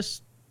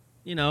shirtless,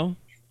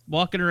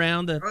 walking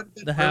around the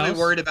house. Really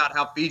worried about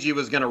how Fiji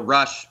was going to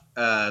rush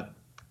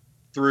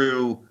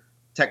through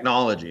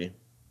technology.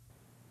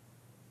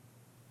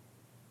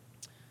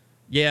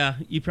 Yeah,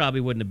 you probably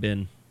wouldn't have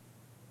been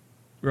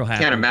real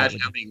happy. Can't imagine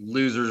how many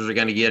losers are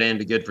going to get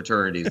into good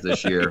fraternities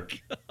this year.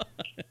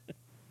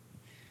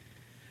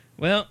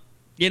 Well,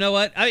 you know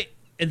what?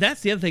 And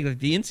that's the other thing.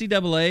 The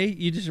NCAA,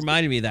 you just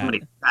reminded me of that. How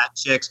many fat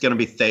chicks going to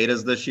be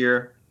thetas this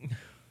year? God.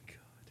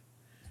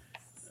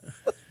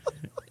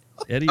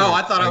 Eddie,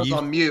 I thought I was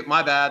on mute.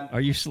 My bad.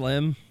 Are you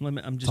slim?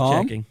 I'm just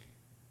Tom? checking.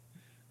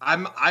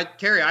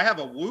 Kerry, I have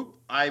a Whoop.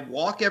 I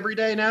walk every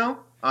day now.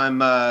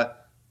 I'm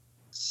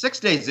 6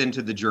 days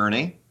into the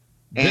journey,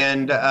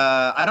 and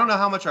I don't know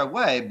how much I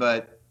weigh,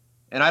 but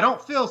and I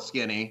don't feel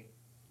skinny,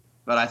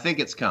 but I think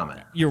it's coming.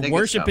 You're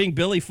worshiping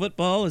Billy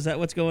football? Is that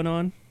what's going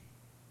on?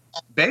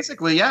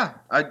 Basically, yeah.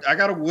 I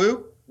got a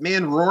Whoop. Me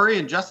and Rory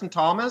and Justin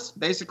Thomas.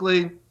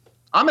 Basically,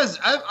 I'm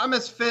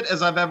as fit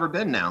as I've ever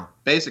been now.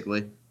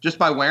 Basically, just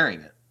by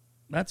wearing it.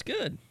 That's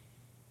good.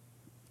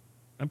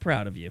 I'm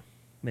proud of you.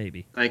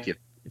 Maybe. Thank you.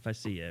 If I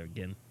see you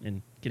again,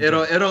 and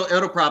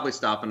it'll probably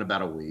stop in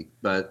about a week,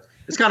 but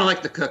it's kind of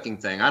like the cooking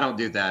thing. I don't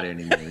do that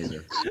anymore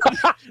either.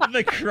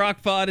 The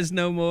crock pot is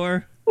no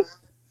more.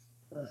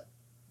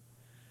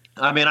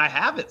 I mean, I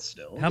have it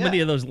still. How many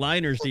of those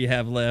liners do you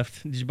have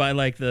left? Did you buy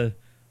like the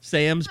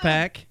Sam's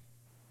pack?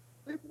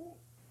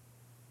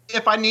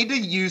 If I need to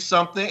use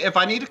something, if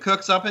I need to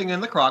cook something in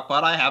the crock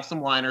pot, I have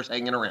some liners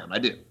hanging around. I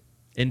do.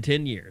 In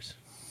 10 years.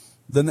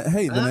 The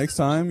next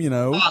time,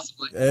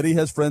 possibly. Eddie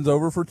has friends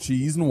over for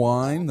cheese and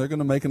wine. They're going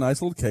to make a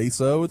nice little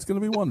queso. It's going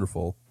to be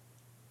wonderful.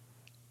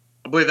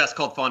 I believe that's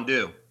called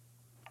fondue.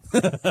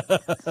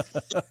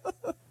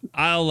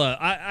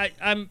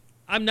 I'm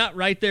not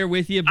right there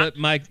with you, but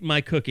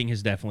my cooking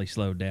has definitely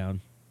slowed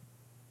down.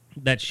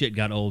 That shit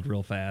got old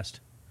real fast.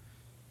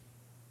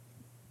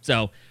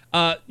 So,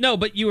 no,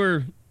 but you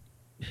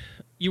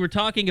were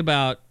talking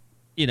about,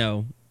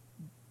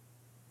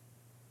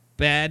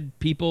 bad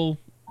people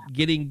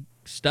getting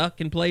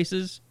stuck in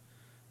places,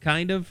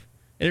 kind of.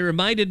 And it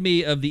reminded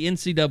me of the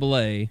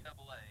NCAA.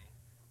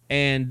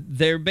 And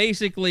they're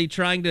basically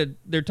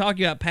they're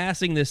talking about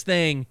passing this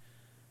thing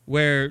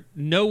where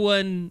no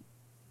one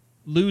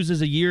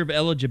loses a year of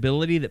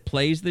eligibility that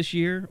plays this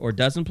year or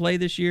doesn't play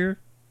this year.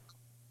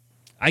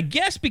 I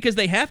guess because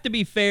they have to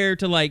be fair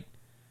to, like,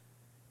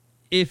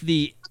 if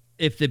the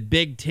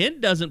Big Ten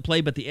doesn't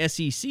play but the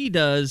SEC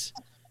does,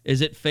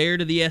 is it fair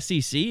to the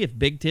SEC if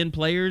Big Ten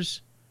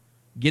players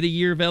get a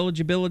year of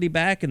eligibility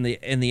back and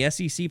the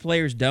SEC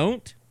players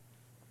don't?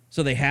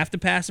 So they have to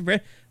pass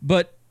it.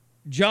 But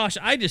Josh,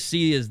 I just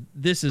see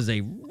this is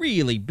a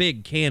really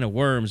big can of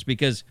worms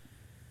because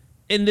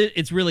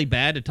it's really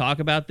bad to talk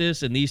about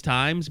this in these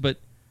times, but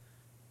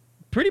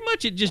pretty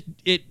much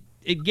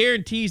it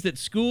guarantees that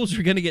schools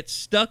are going to get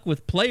stuck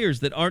with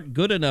players that aren't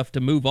good enough to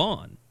move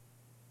on.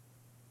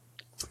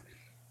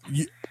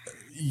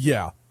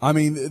 Yeah. I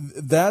mean,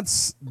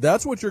 that's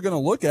what you're going to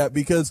look at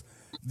because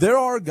there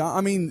are guys,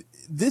 I mean,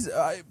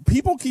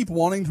 people keep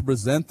wanting to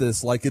present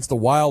this like it's the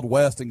Wild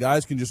West and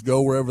guys can just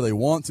go wherever they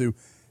want to.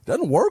 It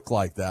doesn't work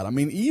like that. I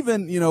mean,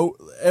 even,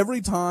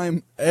 every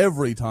time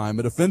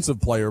a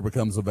defensive player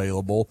becomes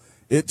available,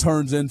 it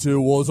turns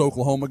into, well, is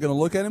Oklahoma going to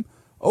look at him?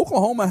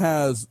 Oklahoma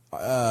has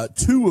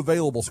 2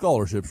 available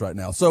scholarships right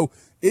now. So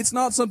it's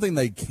not something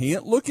they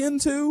can't look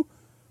into,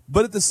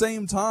 but at the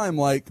same time,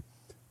 like,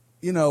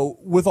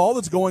 with all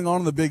that's going on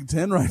in the Big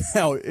Ten right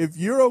now, if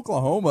you're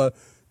Oklahoma,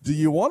 do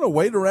you want to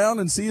wait around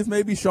and see if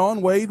maybe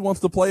Sean Wade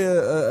wants to play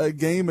a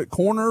game at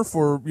corner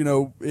for,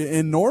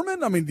 in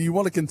Norman? I mean, do you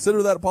want to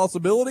consider that a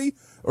possibility,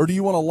 or do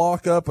you want to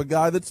lock up a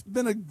guy that's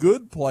been a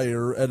good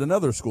player at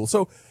another school?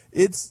 So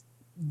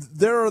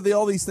there are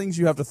all these things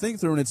you have to think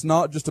through, and it's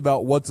not just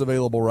about what's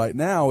available right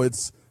now.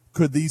 It's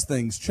could these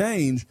things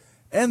change?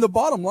 And the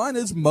bottom line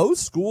is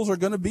most schools are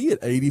going to be at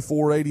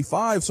 84,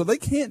 85, so they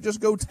can't just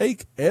go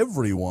take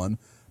everyone.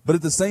 But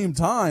at the same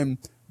time,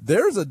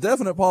 there's a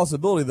definite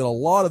possibility that a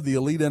lot of the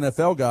elite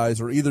NFL guys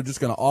are either just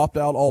going to opt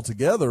out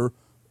altogether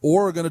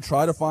or are going to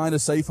try to find a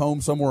safe home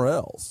somewhere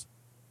else.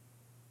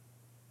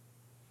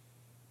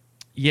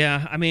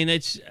 Yeah, I mean,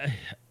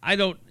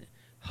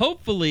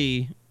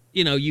 hopefully,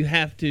 you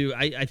have to,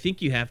 I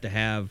think you have to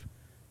have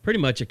pretty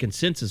much a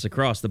consensus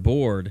across the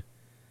board.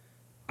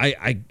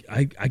 I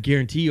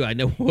guarantee you I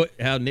know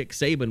how Nick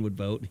Saban would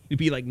vote. He'd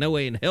be like, no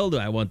way in hell do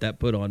I want that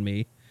put on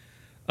me.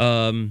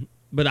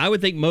 But I would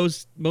think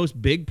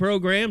most big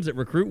programs that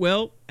recruit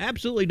well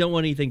absolutely don't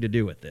want anything to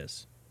do with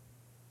this.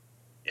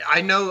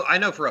 I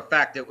know for a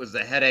fact it was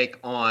a headache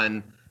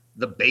on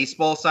the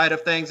baseball side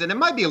of things, and it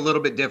might be a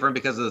little bit different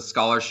because of the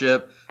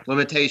scholarship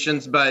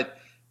limitations, but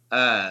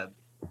I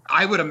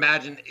would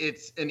imagine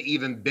it's an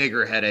even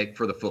bigger headache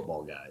for the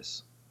football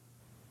guys.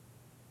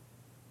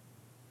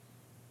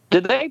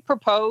 Did they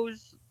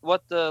propose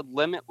what the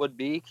limit would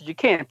be? Because you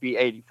can't be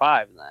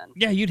 85 then.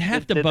 Yeah, you'd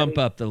have to bump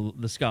up the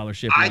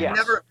scholarship.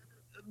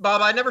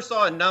 Bob, I never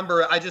saw a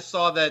number. I just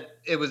saw that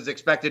it was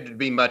expected to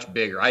be much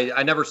bigger.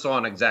 I never saw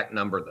an exact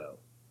number, though.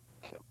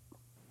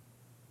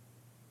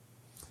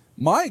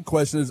 My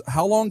question is,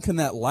 how long can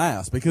that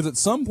last? Because at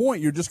some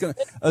point you're just going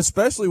to,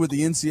 especially with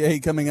the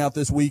NCAA coming out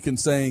this week and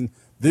saying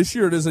this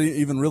year it isn't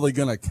even really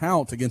going to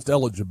count against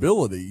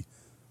eligibility.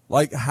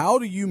 Like, how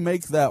do you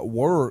make that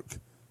work?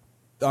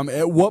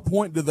 At what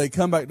point do they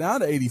come back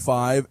down to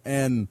 85,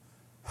 and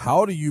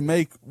how do you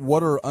make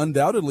what are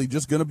undoubtedly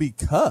just going to be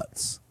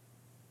cuts?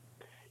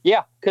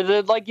 Yeah, because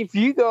if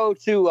you go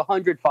to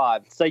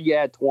 105, say you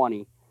add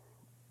 20,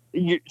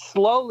 you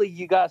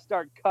got to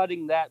start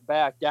cutting that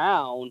back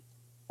down,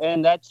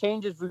 and that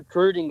changes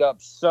recruiting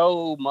up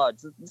so much.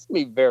 It's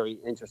going to be very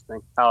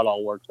interesting how it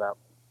all works out.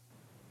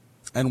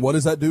 And what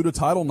does that do to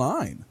Title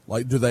IX?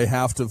 Like, do they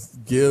have to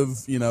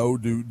give,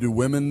 do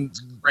women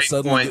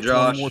suddenly get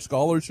 20 more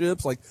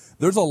scholarships? Like,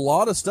 there's a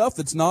lot of stuff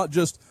that's not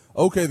just,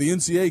 okay, the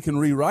NCAA can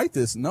rewrite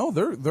this. No,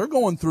 they're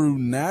going through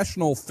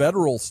national,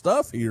 federal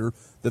stuff here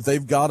that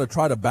they've got to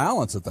try to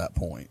balance at that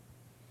point.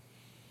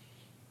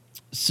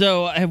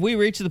 So have we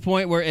reached the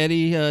point where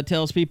Eddie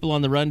tells people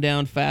on the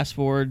rundown, fast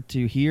forward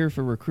to here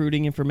for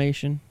recruiting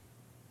information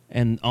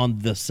and on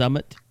the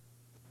summit?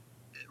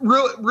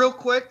 Real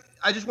quick,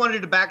 I just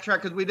wanted to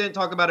backtrack because we didn't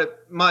talk about it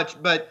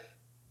much, but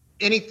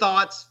any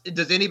thoughts?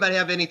 Does anybody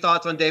have any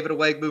thoughts on David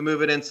Owegbu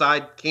moving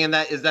inside?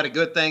 Is that a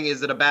good thing?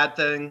 Is it a bad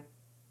thing?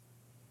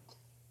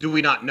 Do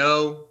we not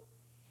know?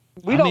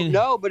 We don't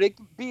know, but it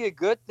could be a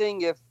good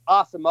thing if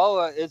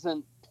Asamoah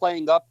isn't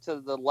playing up to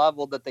the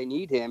level that they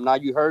need him. Now,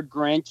 you heard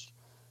Grinch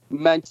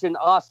mention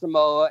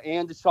Asamoah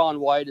and Deshaun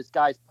White as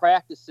guys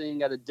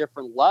practicing at a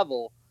different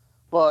level.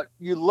 But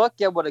you look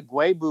at what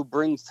Owegbu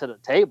brings to the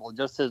table,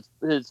 just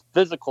his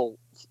physical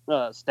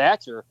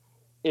stature.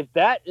 If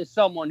that is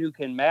someone who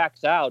can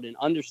max out and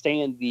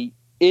understand the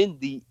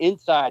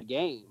inside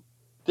game,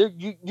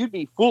 you'd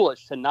be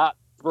foolish to not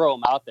throw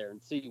him out there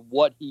and see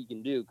what he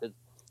can do. Because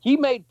he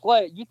made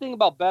play. You think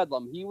about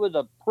Bedlam, he was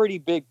a pretty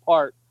big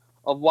part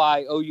of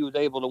why OU was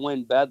able to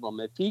win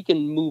Bedlam. If he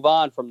can move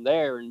on from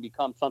there and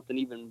become something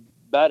even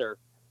better,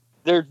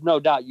 there's no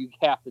doubt you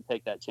have to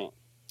take that chance.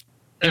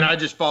 And I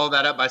just follow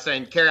that up by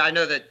saying, Kerry, I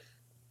know that,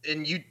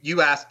 and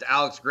you asked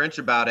Alex Grinch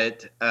about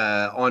it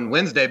on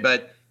Wednesday,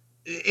 but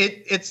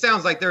it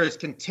sounds like there is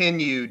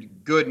continued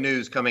good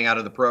news coming out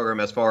of the program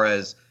as far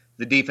as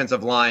the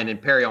defensive line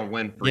and Perrion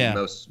Winfrey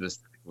most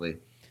specifically.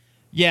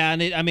 Yeah,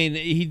 and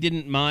he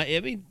didn't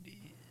mind.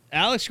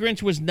 Alex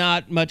Grinch was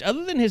not much,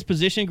 other than his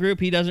position group,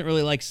 he doesn't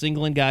really like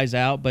singling guys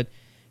out, but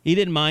he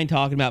didn't mind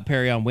talking about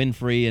Perrion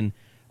Winfrey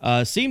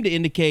and seemed to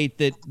indicate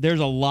that there's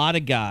a lot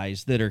of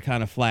guys that are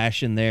kind of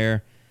flashing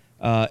there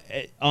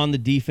on the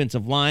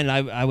defensive line.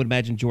 I would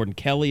imagine Jordan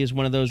Kelly is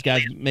one of those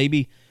guys.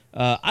 Maybe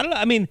I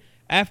don't know.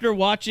 After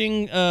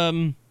watching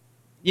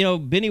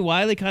Benny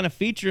Wiley kind of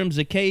feature him,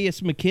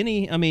 Zacchaeus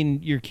McKinney,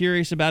 you're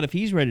curious about if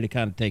he's ready to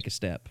kind of take a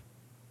step.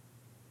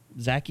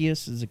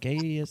 Zacchaeus.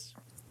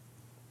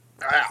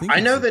 I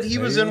know that he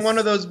was in one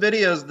of those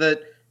videos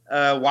that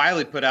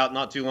Wiley put out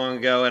not too long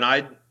ago, and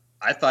I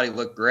thought he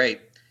looked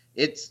great.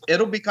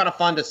 It'll be kind of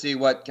fun to see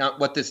what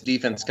this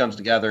defense comes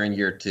together in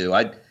year two.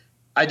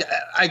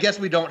 I guess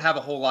we don't have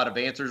a whole lot of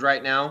answers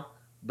right now,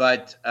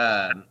 but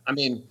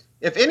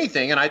if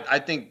anything, and I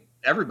think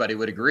everybody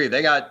would agree,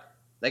 they got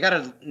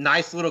a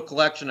nice little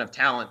collection of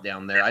talent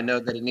down there. I know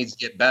that it needs to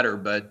get better,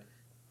 but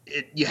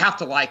you have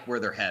to like where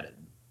they're headed.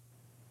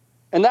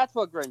 And that's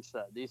what Grinch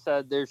said. He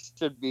said there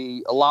should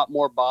be a lot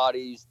more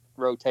bodies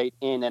rotate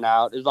in and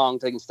out as long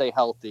as they can stay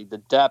healthy. The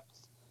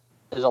depth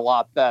is a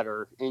lot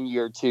better in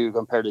year two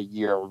compared to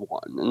year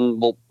one,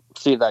 and we'll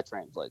see if that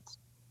translates.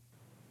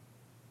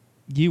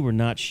 You were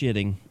not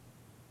shitting.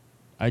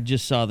 I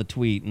just saw the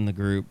tweet in the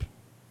group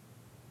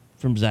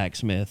from Zach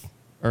Smith,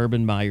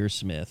 Urban Meyer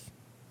Smith.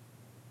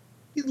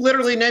 He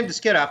literally named his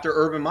kid after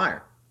Urban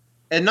Meyer.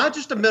 And not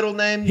just a middle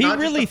name, He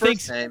really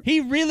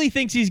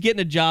thinks he's getting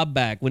a job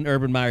back when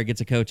Urban Meyer gets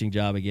a coaching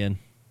job again.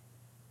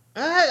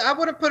 I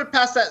wouldn't put it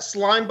past that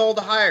slime ball to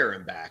hire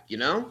him back,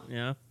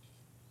 Yeah.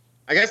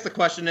 I guess the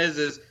question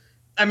is,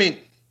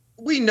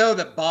 we know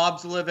that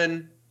Bob's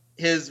living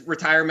his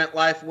retirement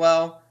life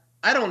well.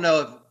 I don't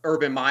know if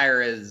Urban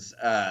Meyer is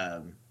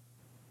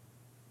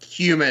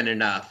human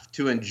enough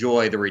to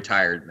enjoy the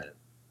retirement.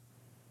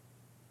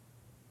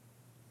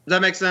 Does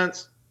that make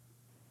sense?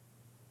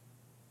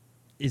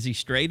 Is he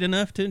straight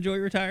enough to enjoy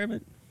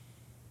retirement?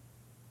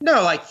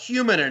 No, like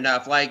human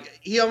enough. Like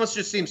he almost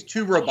just seems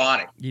too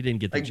robotic. You didn't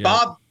get the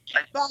joke.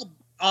 Bob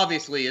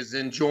obviously is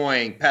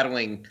enjoying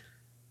peddling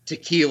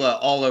tequila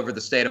all over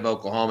the state of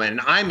Oklahoma, and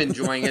I'm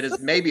enjoying it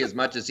as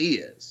much as he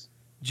is.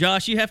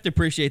 Josh, you have to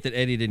appreciate that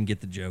Eddie didn't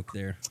get the joke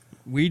there.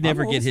 We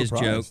never get his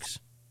jokes.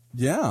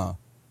 Yeah.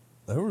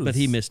 But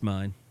he missed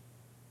mine.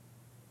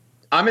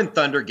 I'm in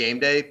Thunder game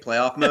day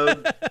playoff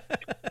mode.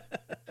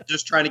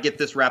 Just trying to get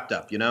this wrapped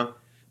up,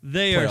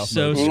 They are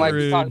so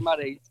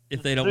screwed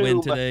if they don't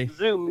win today.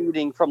 Zoom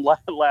meeting from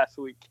last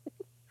week.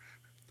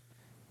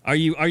 Are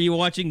you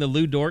watching the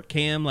Lou Dort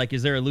cam? Like,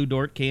 is there a Lou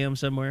Dort cam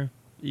somewhere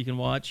you can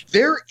watch?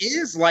 There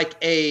is like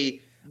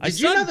a. I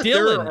saw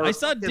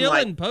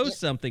Dylan post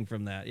something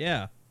from that.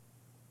 Yeah.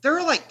 There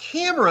are like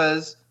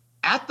cameras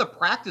at the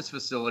practice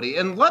facility,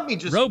 and let me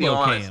just be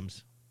honest.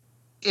 Cams.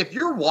 If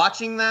you're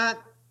watching that,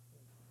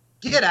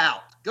 get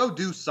out. Go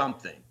do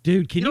something.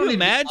 Dude, can you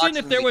imagine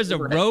if there was a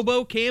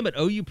RoboCam at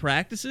OU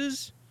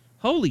practices?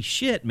 Holy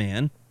shit,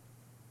 man.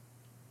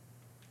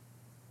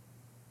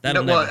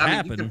 That'll never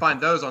happen. You can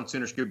find those on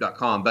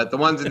Soonerscoop.com, but the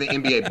ones in the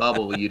NBA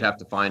bubble you'd have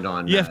to find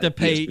on. You have to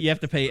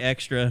pay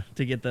extra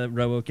to get the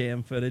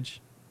RoboCam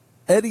footage.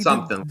 Eddie,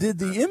 did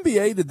the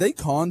NBA, did they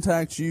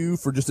contact you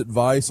for just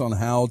advice on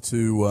how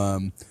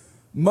to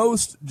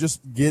most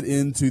just get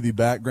into the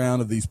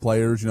background of these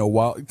players,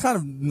 while kind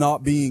of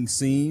not being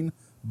seen,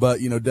 but,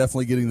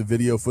 definitely getting the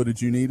video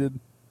footage you needed?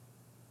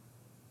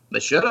 They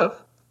should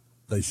have.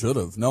 They should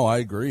have. No, I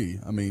agree.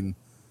 I mean,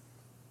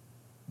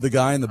 the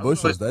guy in the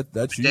bushes,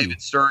 that's you.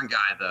 David Stern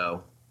guy,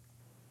 though.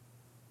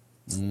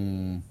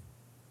 And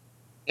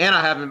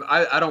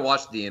I don't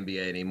watch the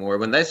NBA anymore.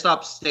 When they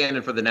stopped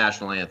standing for the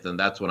national anthem,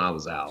 that's when I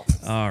was out.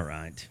 All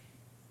right.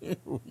 Here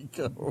we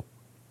go.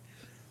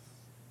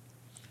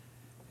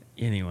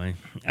 Anyway,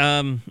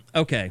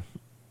 okay.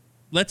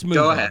 Let's move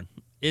Go on. ahead.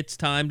 It's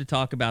time to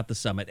talk about the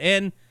summit.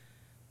 And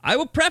I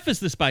will preface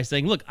this by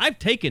saying, look, I've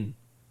taken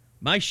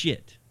my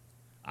shit.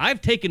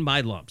 I've taken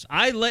my lumps.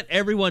 I let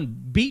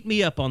everyone beat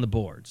me up on the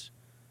boards.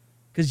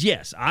 Because,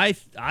 yes, I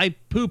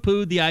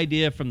poo-pooed the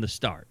idea from the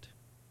start.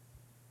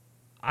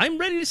 I'm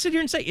ready to sit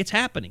here and say it's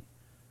happening.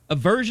 A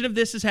version of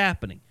this is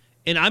happening.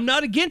 And I'm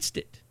not against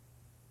it.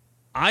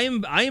 I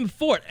am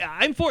for it.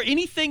 I'm for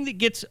anything that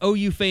gets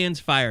OU fans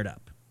fired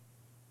up.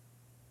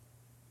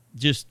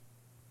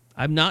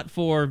 I'm not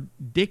for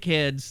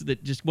dickheads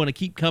that just want to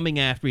keep coming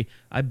after me.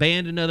 I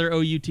banned another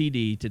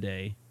OUTD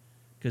today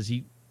because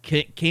he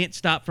can't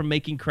stop from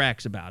making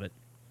cracks about it.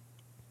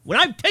 When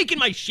I've taken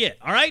my shit,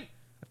 all right?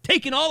 I've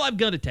taken all I'm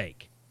going to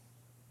take.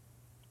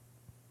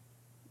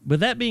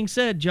 With that being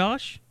said,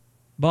 Josh,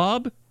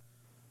 Bob,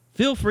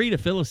 feel free to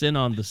fill us in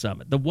on the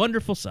summit, the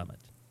wonderful summit.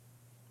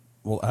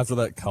 Well, after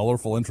that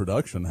colorful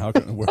introduction,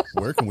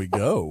 where can we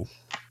go?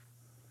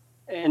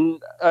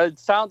 And it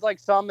sounds like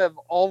some have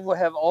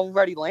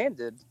already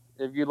landed.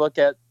 If you look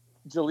at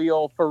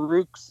Jaleel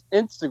Farouk's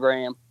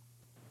Instagram,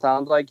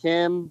 sounds like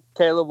him,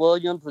 Caleb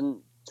Williams, and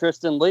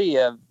Tristan Lee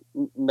have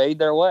made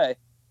their way.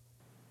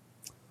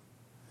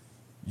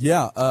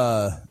 Yeah,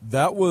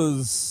 that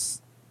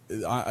was,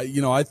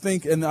 I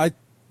think,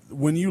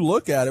 when you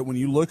look at it, when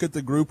you look at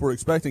the group we're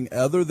expecting,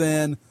 other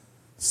than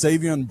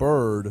Savion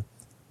Byrd,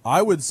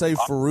 I would say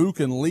Farouk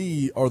and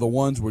Lee are the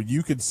ones where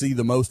you could see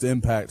the most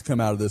impact come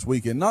out of this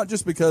weekend. Not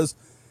just because,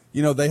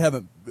 they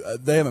haven't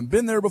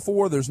been there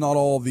before. There's not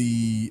all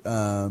the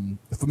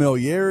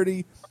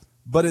familiarity,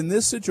 but in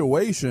this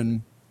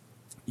situation,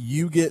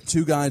 you get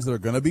two guys that are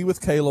going to be with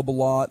Caleb a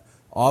lot.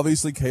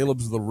 Obviously,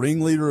 Caleb's the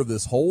ringleader of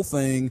this whole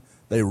thing.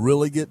 They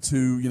really get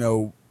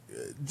to,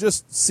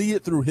 just see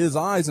it through his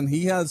eyes, and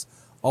he has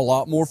a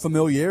lot more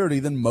familiarity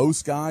than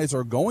most guys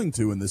are going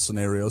to in this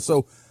scenario.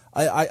 So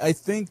I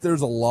think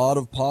there's a lot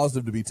of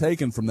positive to be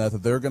taken from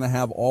that they're going to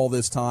have all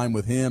this time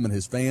with him and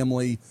his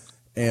family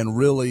and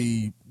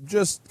really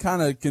just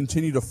kind of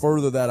continue to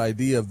further that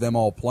idea of them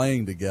all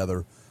playing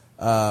together.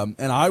 And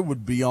I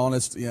would be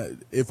honest,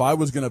 if I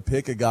was going to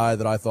pick a guy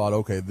that I thought,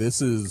 okay,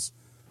 this is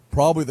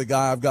probably the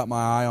guy I've got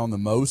my eye on the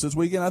most this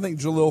weekend, I think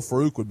Jaleel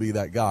Farouk would be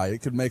that guy.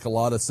 It could make a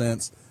lot of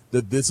sense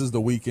that this is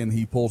the weekend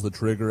he pulls the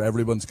trigger.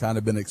 Everyone's kind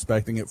of been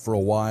expecting it for a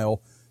while.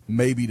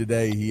 Maybe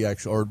today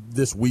or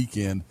this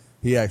weekend,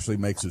 he actually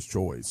makes his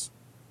choice.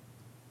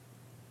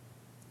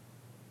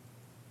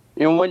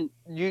 When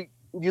you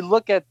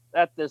look at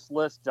this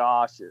list,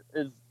 Josh,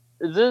 is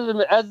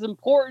it as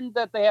important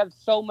that they have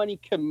so many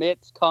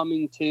commits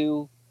coming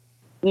to?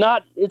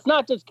 It's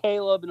not just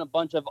Caleb and a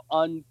bunch of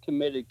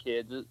uncommitted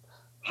kids.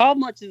 How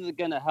much is it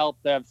going to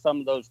help to have some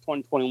of those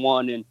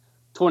 2021 and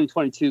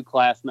 2022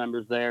 class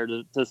members there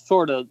to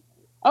sort of,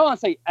 I don't want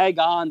to say egg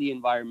on the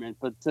environment,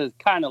 but to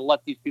kind of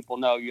let these people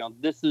know,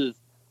 this is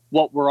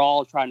what we're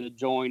all trying to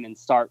join and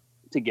start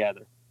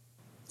together.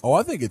 Oh,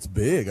 I think it's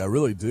big. I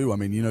really do. I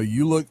mean,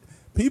 you look,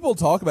 people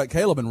talk about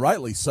Caleb, and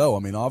rightly so. I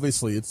mean,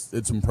 obviously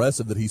it's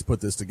impressive that he's put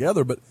this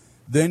together, but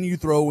then you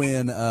throw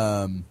in,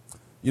 a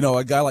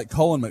guy like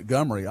Cullen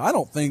Montgomery. I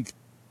don't think,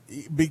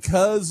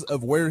 because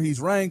of where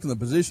he's ranked and the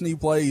position he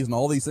plays and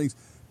all these things,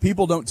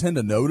 people don't tend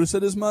to notice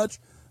it as much,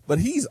 but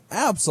he's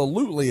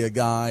absolutely a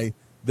guy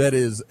that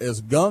is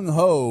as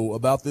gung-ho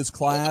about this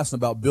class and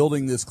about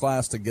building this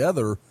class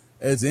together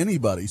as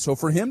anybody. So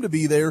for him to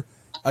be there,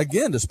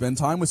 again, to spend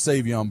time with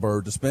Savion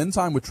Byrd, to spend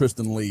time with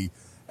Tristan Lee,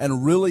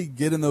 and really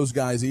get in those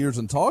guys' ears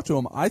and talk to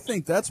them, I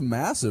think that's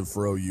massive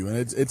for OU, and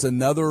it's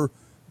another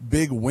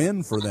big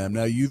win for them.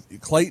 Now,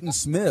 Clayton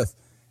Smith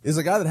is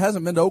a guy that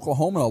hasn't been to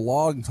Oklahoma in a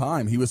long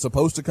time. He was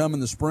supposed to come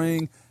in the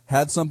spring,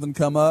 had something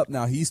come up.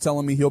 Now he's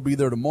telling me he'll be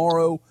there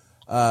tomorrow.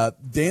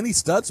 Danny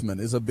Stutzman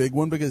is a big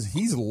one because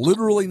he's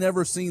literally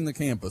never seen the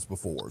campus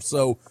before.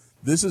 So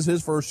this is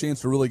his first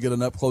chance to really get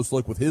an up-close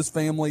look with his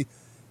family.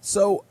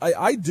 So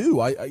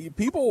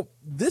people,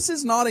 this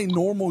is not a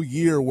normal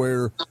year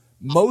where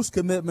most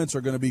commitments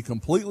are going to be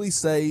completely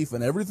safe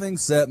and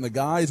everything's set, and the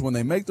guys, when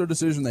they make their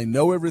decision, they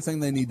know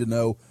everything they need to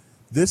know.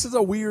 This is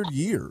a weird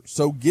year.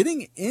 So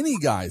getting any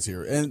guys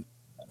here, and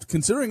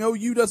considering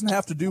OU doesn't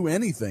have to do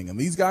anything, and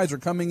these guys are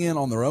coming in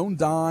on their own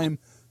dime,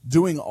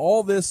 doing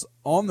all this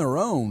on their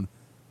own,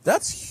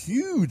 that's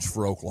huge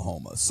for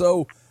Oklahoma.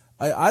 So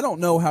I don't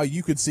know how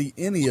you could see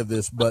any of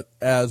this but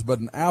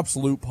an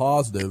absolute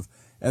positive.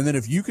 And then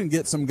if you can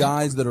get some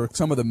guys that are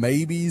some of the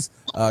maybes,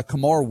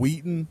 Kamar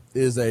Wheaton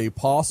is a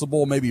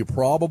possible, maybe a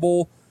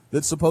probable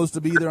that's supposed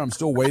to be there. I'm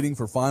still waiting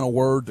for final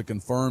word to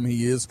confirm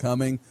he is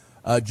coming.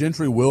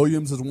 Gentry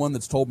Williams is one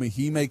that's told me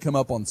he may come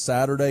up on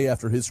Saturday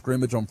after his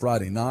scrimmage on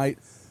Friday night.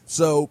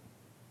 So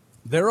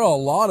there are a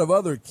lot of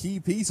other key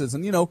pieces.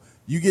 And,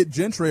 you get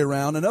Gentry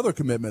around, another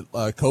commitment,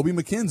 Kobe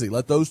McKenzie.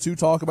 Let those two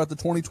talk about the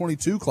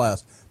 2022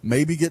 class,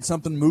 maybe get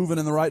something moving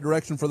in the right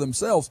direction for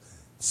themselves.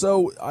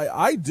 So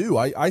I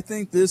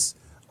think this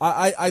 –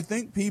 I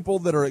think people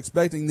that are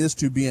expecting this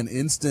to be an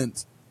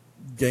instant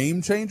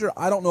game changer,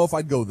 I don't know if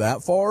I'd go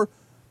that far.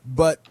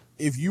 But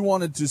if you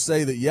wanted to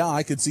say that, yeah,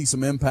 I could see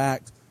some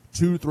impact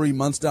 2-3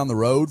 months down the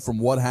road from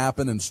what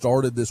happened and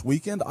started this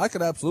weekend, I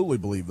could absolutely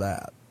believe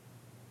that.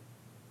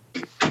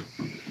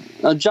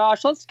 Now,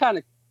 Josh, let's kind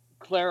of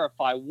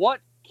clarify what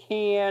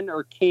can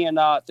or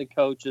cannot the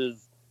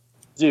coaches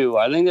do.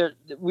 I think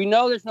we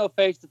know there's no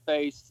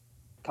face-to-face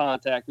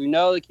contact. We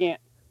know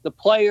the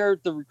players,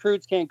 the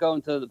recruits can't go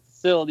into the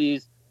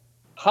facilities.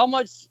 How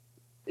much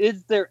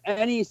is there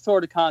any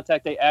sort of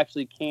contact they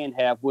actually can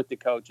have with the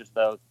coaches,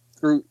 though,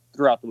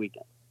 throughout the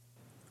weekend?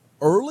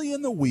 Early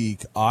in the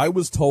week, I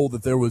was told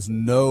that there was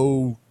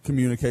no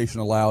communication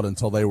allowed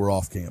until they were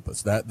off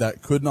campus.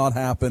 That could not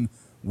happen,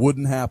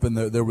 wouldn't happen.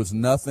 There was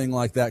nothing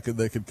like that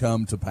that could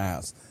come to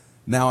pass.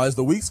 Now, as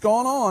the week's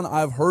gone on,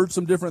 I've heard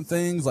some different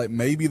things, like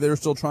maybe they're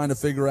still trying to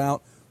figure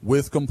out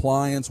with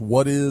compliance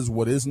what is,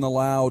 what isn't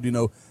allowed,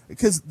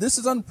 because this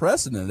is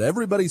unprecedented.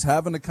 Everybody's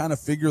having to kind of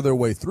figure their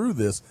way through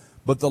this.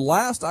 But the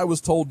last I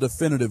was told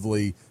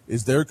definitively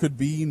is there could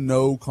be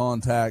no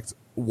contact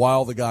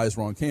while the guys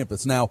were on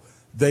campus. Now,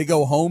 they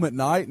go home at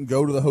night and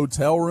go to the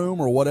hotel room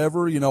or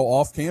whatever,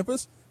 off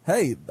campus.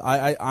 Hey,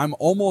 I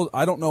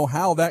don't know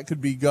how that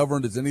could be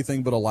governed as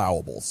anything but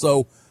allowable.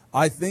 So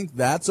I think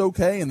that's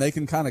okay, and they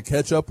can kind of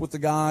catch up with the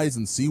guys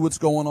and see what's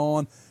going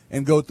on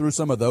and go through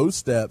some of those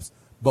steps.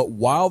 But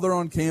while they're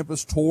on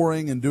campus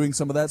touring and doing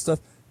some of that stuff,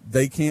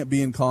 they can't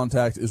be in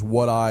contact is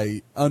what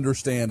I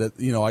understand it,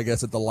 I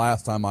guess at the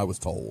last time I was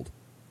told.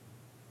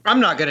 I'm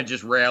not going to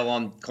just rail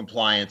on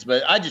compliance,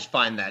 but I just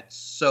find that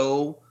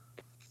so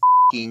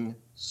fucking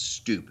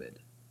stupid.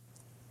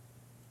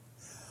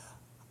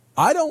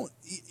 I don't,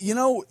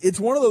 it's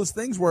one of those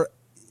things where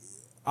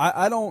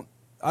I don't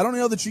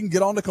know that you can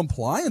get onto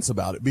compliance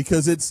about it,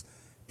 because it's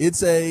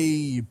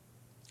a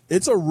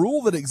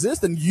rule that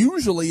exists, and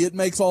usually it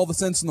makes all the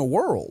sense in the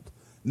world.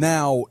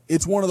 Now,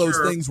 it's one of those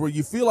things where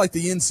you feel like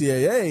the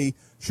NCAA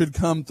should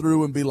come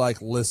through and be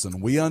like, listen,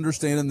 we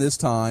understand in this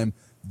time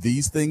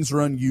these things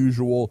are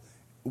unusual.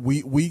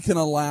 We can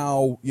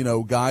allow,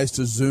 guys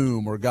to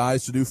Zoom or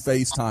guys to do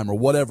FaceTime or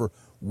whatever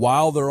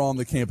while they're on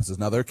the campuses.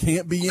 Now, there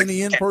can't be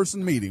any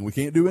in-person meeting. We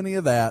can't do any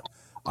of that.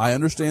 I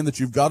understand that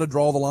you've got to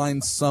draw the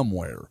line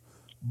somewhere.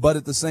 But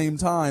at the same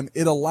time,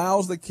 it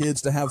allows the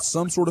kids to have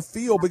some sort of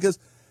feel, because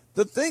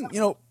the thing,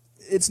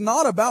 it's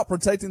not about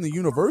protecting the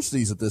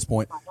universities at this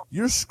point.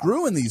 You're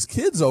screwing these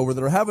kids over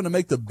that are having to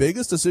make the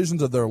biggest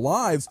decisions of their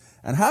lives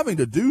and having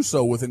to do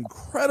so with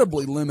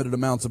incredibly limited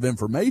amounts of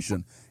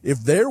information.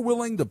 If they're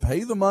willing to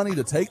pay the money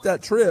to take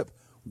that trip,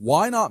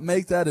 why not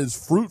make that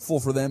as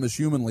fruitful for them as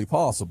humanly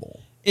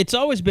possible? It's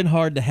always been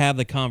hard to have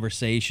the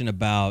conversation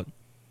about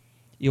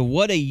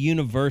what a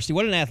university,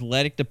 what an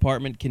athletic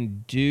department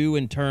can do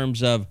in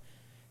terms of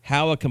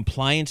how a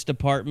compliance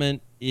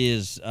department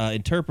is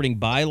interpreting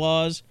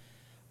bylaws.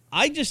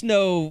 I just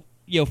know,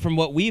 from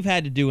what we've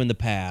had to do in the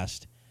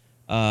past,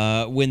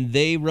 when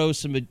they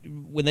raised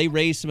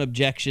some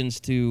objections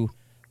to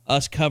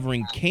us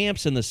covering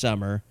camps in the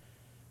summer,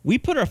 we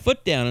put our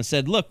foot down and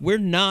said, look, we're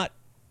not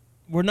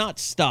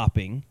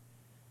stopping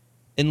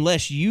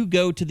unless you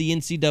go to the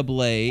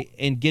NCAA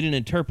and get an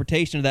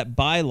interpretation of that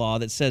bylaw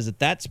that says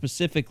that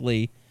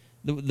specifically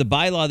the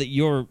bylaw that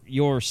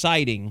you're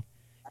citing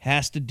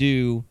has to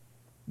do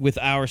with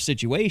our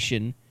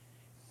situation.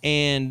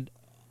 And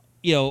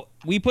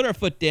we put our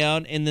foot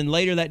down, and then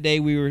later that day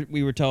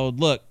we were told,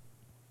 look,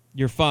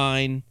 you're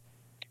fine,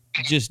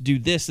 just do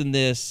this and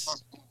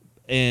this,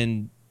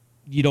 and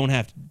you don't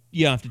have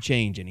to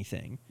change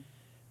anything.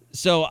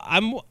 So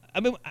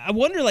I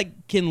wonder,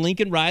 can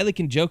Lincoln Riley,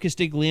 can Joe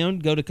Castiglione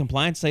go to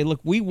compliance and say, look,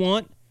 we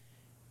want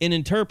an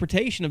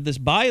interpretation of this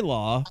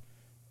bylaw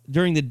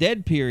during the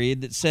dead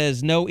period that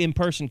says no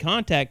in-person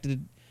contact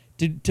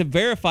to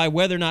verify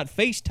whether or not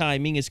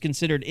FaceTiming is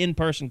considered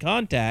in-person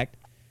contact.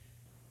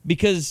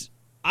 Because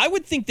I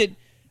would think that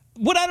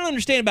what I don't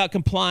understand about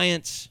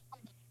compliance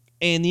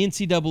and the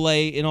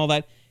NCAA and all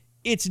that,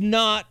 it's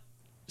not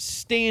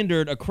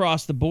standard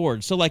across the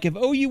board. So, if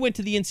OU went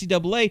to the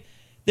NCAA,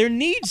 there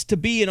needs to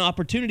be an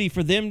opportunity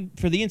for the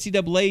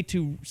NCAA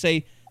to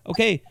say,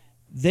 okay,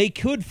 they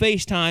could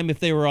FaceTime if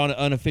they were on an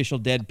unofficial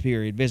dead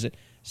period visit.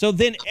 So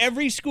then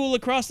every school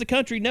across the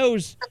country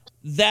knows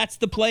that's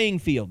the playing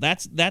field.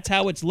 That's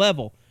how it's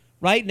level.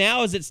 Right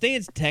now, as it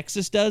stands,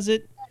 Texas does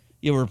it,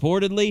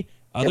 reportedly.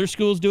 Other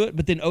schools do it,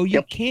 but then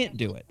OU can't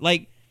do it.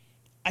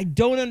 I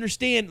don't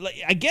understand.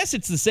 I guess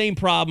it's the same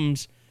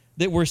problems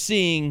that we're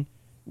seeing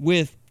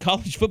with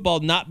college football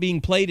not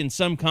being played in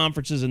some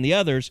conferences and the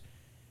others.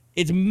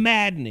 It's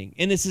maddening,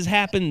 and this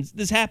happens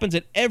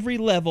at every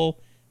level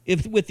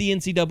with the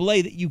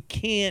NCAA, that you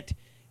can't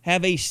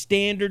have a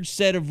standard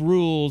set of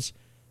rules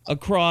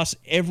across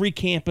every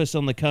campus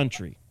on the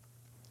country.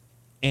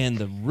 And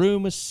the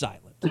room is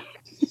silent.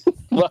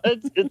 But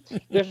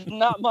there's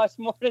not much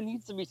more that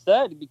needs to be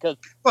said because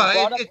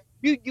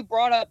you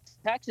brought up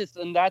Texas,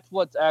 and that's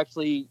what's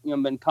actually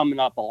been coming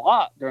up a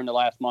lot during the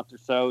last month or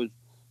so. Is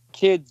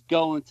kids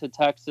going to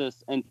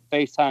Texas and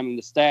FaceTiming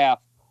the staff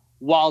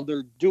while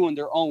they're doing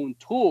their own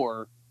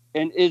tour,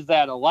 and is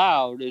that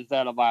allowed? Is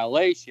that a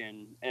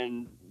violation?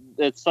 And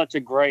it's such a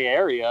gray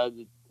area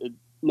that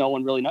no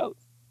one really knows.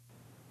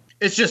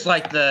 It's just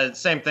like the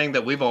same thing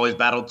that we've always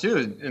battled too.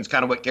 And it's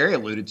kind of what Gary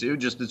alluded to,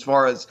 just as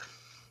far as,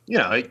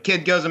 a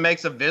kid goes and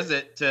makes a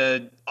visit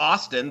to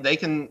Austin, they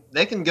can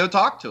go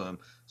talk to him,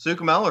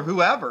 Sukamel or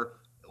whoever.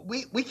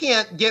 We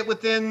can't get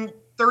within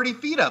 30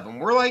 feet of them.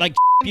 We're like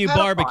you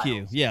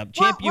barbecue. Yeah.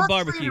 Champion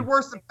barbecue. We're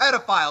worse than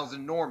pedophiles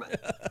in Norman.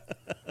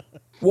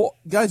 Well,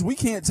 guys, we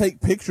can't take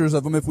pictures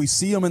of them if we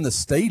see them in the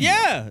stadium.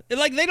 Yeah,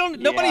 like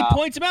nobody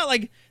points them out.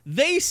 Like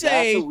they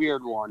say that's a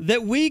weird one.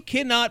 That we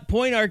cannot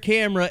point our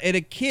camera at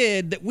a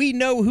kid that we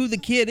know who the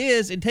kid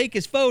is and take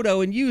his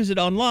photo and use it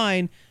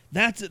online.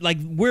 That's like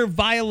we're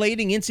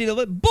violating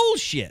NCAA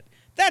bullshit.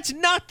 That's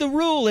not the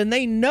rule, and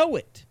they know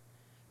it.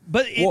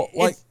 But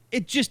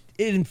it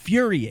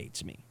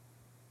infuriates me.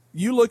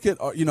 You look at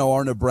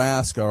our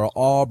Nebraska, our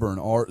Auburn,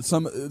 or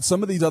some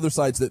of these other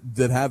sites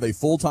that have a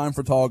full-time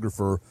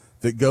photographer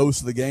that goes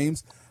to the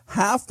games.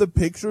 Half the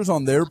pictures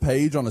on their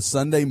page on a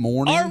Sunday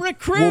morning are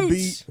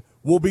recruits.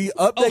 Will be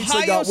updates Ohio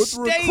they got with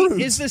State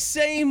recruits. Is the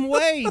same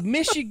way.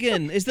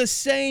 Michigan is the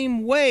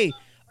same way.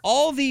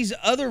 All these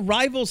other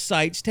rival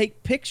sites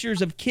take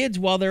pictures of kids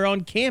while they're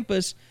on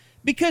campus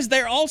because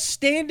they're all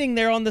standing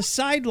there on the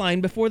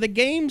sideline before the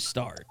game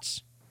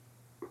starts.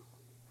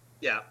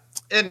 Yeah.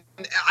 And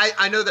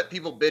I know that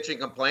people bitch and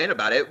complain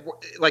about it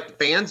like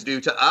fans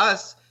do to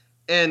us,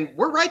 and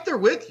we're right there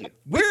with you.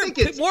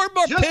 We're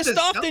more pissed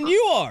off than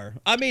you are.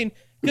 I mean,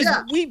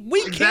 because we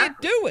exactly.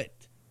 Can't do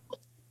it.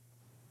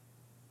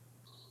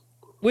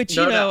 Which,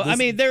 I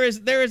mean, there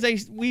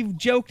is we've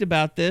joked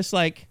about this,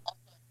 like,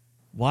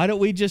 why don't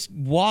we just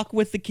walk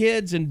with the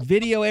kids and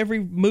video every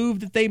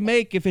move that they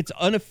make if it's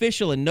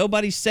unofficial and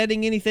nobody's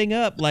setting anything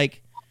up?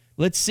 Like,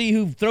 let's see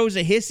who throws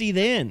a hissy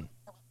then.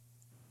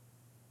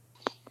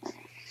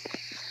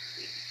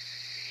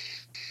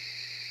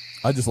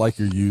 I just like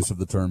your use of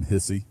the term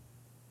hissy.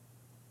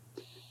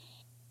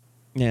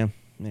 Yeah.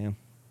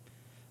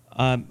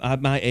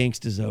 My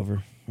angst is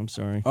over. I'm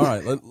sorry. All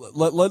right,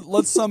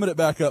 let's summon it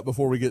back up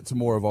before we get to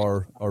more of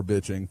our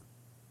bitching.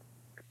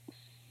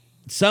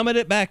 Summon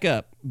it back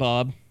up,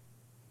 Bob.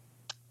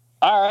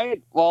 All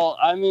right. Well,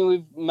 I mean,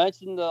 we've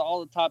mentioned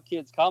all the top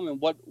kids coming.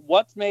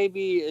 What's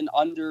maybe an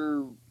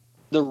under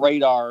the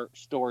radar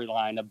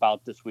storyline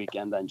about this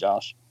weekend then,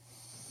 Josh?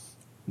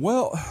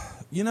 Well,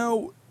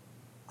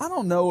 I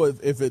don't know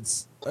if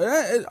it's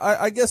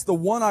I guess the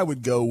one I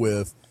would go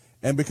with,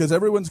 and because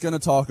everyone's going to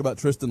talk about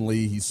Tristan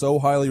Lee, he's so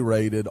highly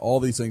rated, all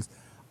these things.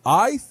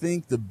 I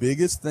think the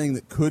biggest thing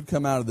that could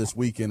come out of this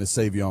weekend is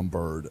Savion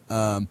Byrd.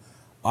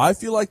 I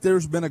feel like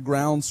there's been a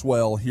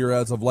groundswell here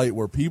as of late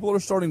where people are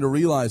starting to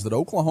realize that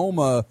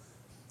Oklahoma,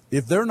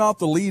 if they're not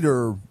the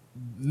leader,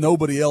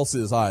 nobody else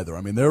is either.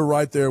 I mean, they're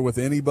right there with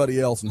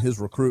anybody else in his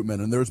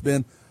recruitment. And there's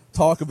been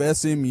talk of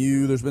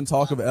SMU. There's been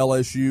talk of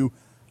LSU.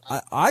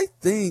 I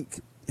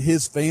think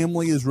his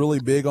family is really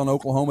big on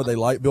Oklahoma. They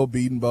like Bill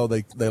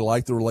Bedenbaugh. They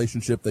like the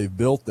relationship they've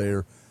built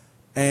there.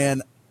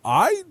 And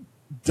I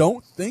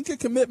don't think a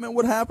commitment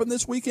would happen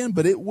this weekend,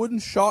 but it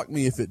wouldn't shock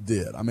me if it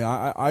did. I mean,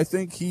 I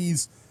think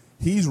he's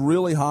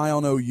really high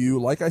on OU.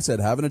 Like I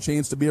said, having a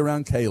chance to be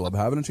around Caleb,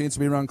 having a chance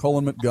to be around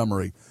Colin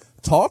Montgomery.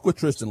 Talk with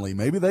Tristan Lee.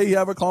 Maybe they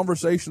have a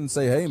conversation and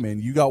say, hey,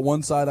 man, you got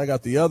one side, I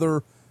got the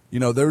other.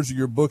 There's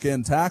your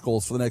bookend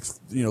tackles for the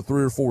next, 3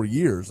 or 4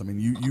 years. I mean,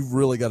 you've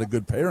really got a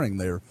good pairing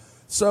there.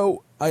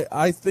 So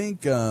I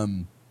think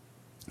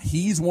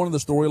he's one of the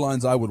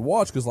storylines I would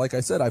watch because, like I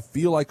said, I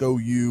feel like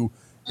OU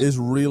is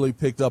really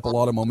picked up a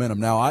lot of momentum.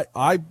 Now,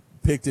 I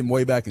picked him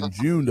way back in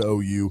June to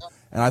OU,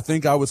 and I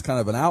think I was kind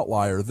of an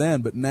outlier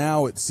then, but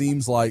now it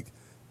seems like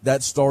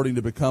that's starting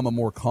to become a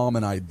more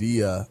common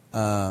idea.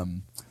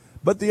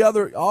 But the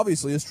other,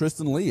 obviously, is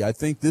Tristan Lee. I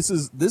think this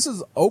is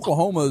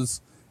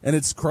Oklahoma's, and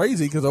it's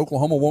crazy because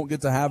Oklahoma won't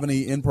get to have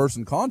any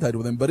in-person contact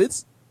with him,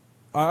 but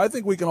I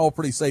think we can all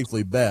pretty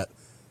safely bet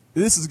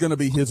this is going to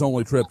be his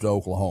only trip to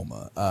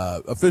Oklahoma.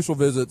 Official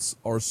visits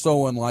are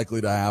so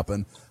unlikely to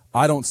happen.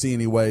 I don't see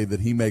any way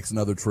that he makes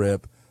another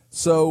trip.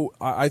 So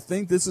I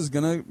think this is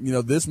going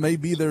to, this may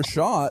be their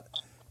shot.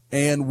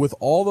 And with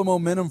all the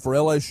momentum for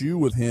LSU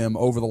with him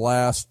over the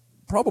last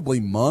probably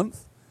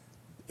month,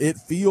 it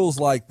feels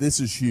like this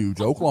is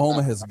huge.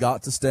 Oklahoma has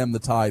got to stem the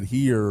tide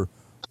here,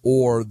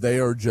 or they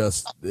are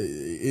just,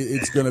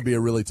 it's going to be a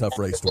really tough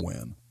race to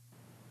win.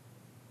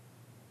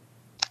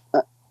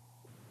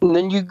 And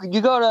then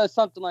you go to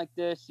something like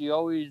this, you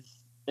always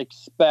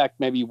expect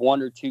maybe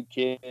one or two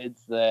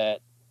kids that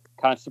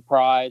kind of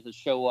surprise and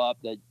show up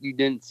that you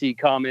didn't see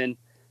coming.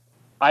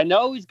 I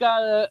know he's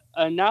got an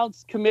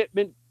announced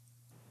commitment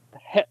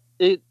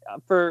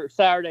for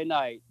Saturday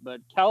night, but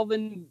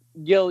Kelvin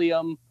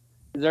Gilliam,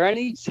 is there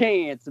any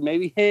chance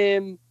maybe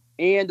him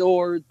and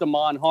or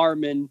Damon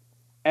Harmon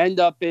end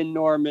up in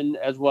Norman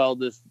as well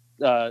this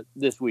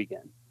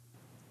weekend?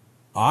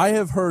 I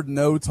have heard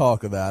no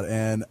talk of that,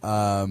 and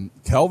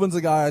Kelvin's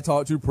a guy I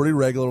talk to pretty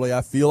regularly.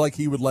 I feel like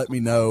he would let me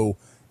know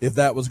if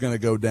that was going to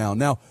go down.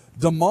 Now,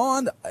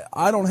 DeMond,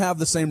 I don't have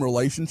the same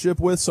relationship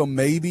with, so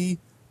maybe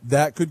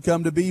that could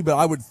come to be, but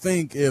I would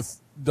think if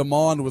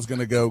DeMond was going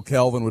to go,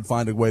 Kelvin would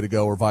find a way to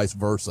go, or vice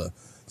versa.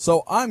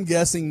 So I'm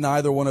guessing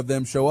neither one of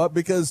them show up,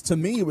 because to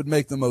me it would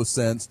make the most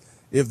sense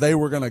if they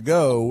were going to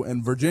go,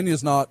 and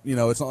Virginia's not,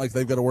 it's not like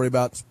they've got to worry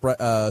about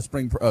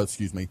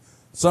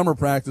summer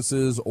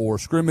practices or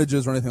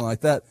scrimmages or anything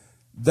like that.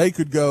 They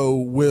could go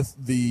with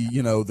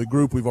the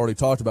group we've already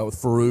talked about with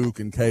Farouk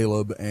and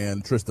Caleb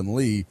and Tristan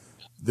Lee.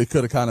 They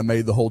could have kind of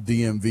made the whole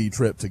DMV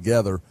trip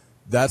together.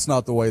 That's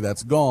not the way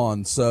that's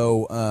gone.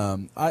 So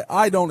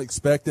I don't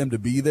expect them to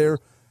be there.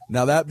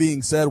 Now, that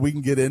being said, we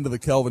can get into the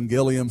Kelvin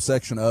Gilliam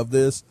section of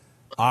this.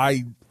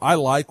 I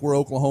like where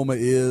Oklahoma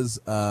is.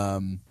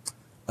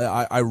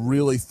 I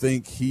really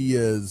think he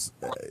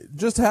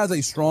just has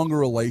a stronger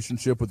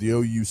relationship with the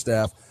OU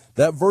staff.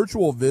 That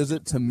virtual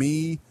visit, to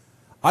me,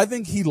 I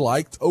think he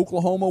liked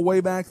Oklahoma way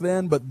back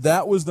then, but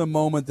that was the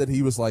moment that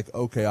he was like,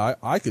 okay,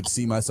 I could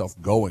see myself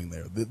going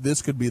there.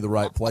 This could be the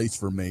right place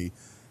for me.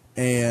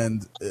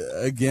 And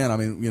again, I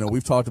mean,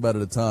 we've talked about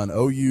it a ton.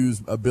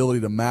 OU's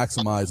ability to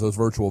maximize those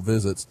virtual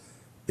visits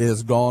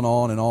has gone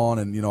on.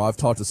 And, I've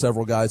talked to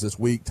several guys this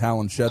week,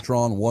 Talon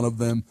Shetron, one of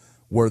them,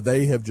 where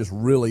they have just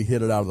really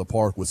hit it out of the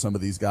park with some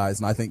of these guys.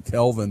 And I think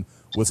Kelvin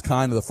was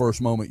kind of the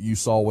first moment you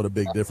saw what a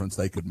big difference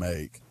they could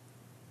make.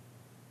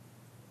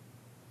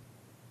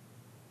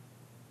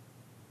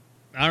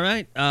 All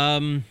right.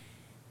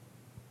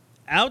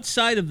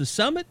 Outside of the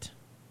summit,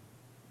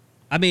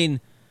 I mean,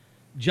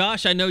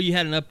 Josh, I know you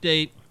had an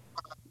update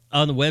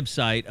on the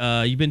website.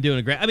 You've been doing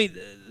a great. I mean,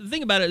 the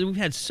thing about it, we've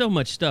had so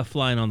much stuff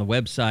flying on the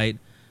website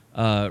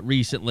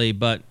recently,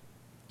 but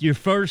your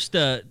first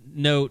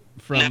note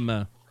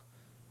from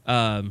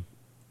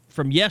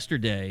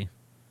yesterday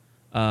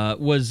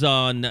was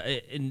on,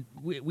 and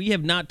we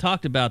have not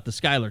talked about the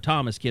Skylar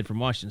Thomas kid from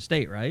Washington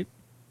State, right?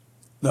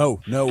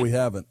 No, we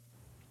haven't.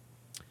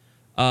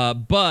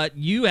 But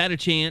you had a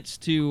chance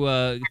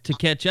to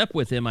catch up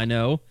with him, I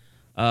know,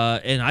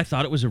 and I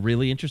thought it was a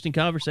really interesting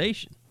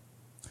conversation.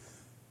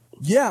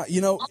 Yeah,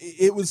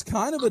 it was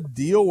kind of a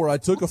deal where I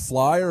took a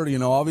flyer.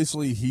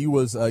 Obviously he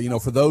was,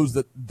 for those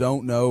that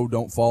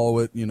don't follow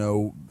it,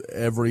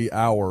 every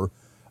hour.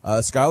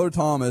 Skylar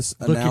Thomas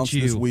announced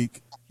this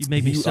week. You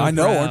made me so proud. I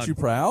know, aren't you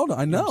proud?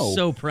 I know. I'm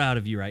so proud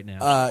of you right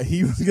now.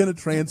 He was going to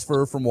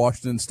transfer from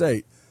Washington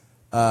State.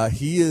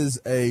 He is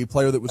a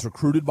player that was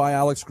recruited by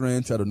Alex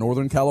Grinch out of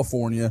Northern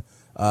California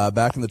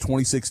back in the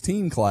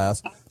 2016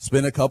 class,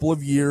 spent a couple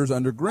of years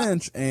under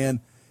Grinch, and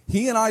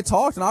he and I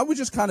talked, and I was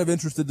just kind of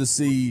interested to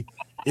see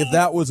if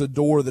that was a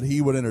door that he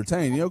would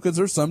entertain, because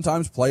there's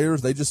sometimes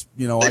players, they just,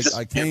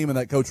 I came and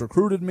that coach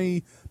recruited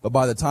me, but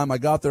by the time I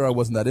got there, I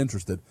wasn't that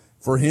interested.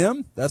 For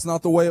him, that's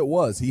not the way it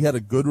was. He had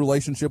a good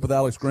relationship with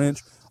Alex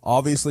Grinch,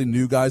 obviously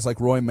knew guys like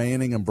Roy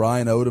Manning and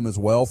Brian Odom as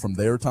well from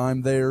their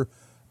time there.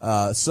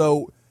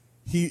 So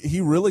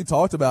he really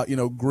talked about,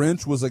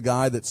 Grinch was a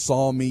guy that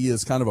saw me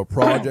as kind of a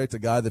project, a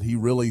guy that he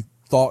really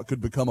thought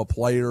could become a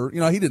player.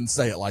 He didn't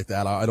say it like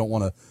that. I don't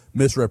want to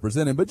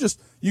misrepresent him, but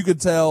just you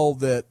could tell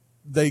that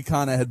they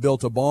kind of had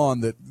built a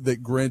bond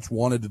that Grinch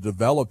wanted to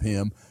develop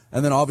him.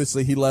 And then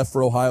obviously he left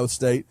for Ohio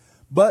State.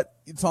 But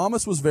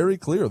Thomas was very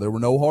clear. There were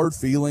no hard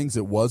feelings.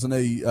 It wasn't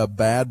a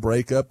bad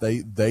breakup.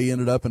 They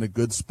ended up in a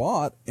good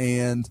spot.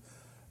 And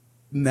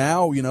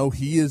now,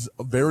 he is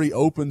very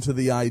open to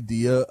the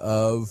idea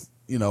of,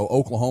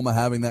 Oklahoma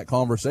having that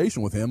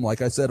conversation with him.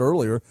 Like I said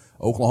earlier,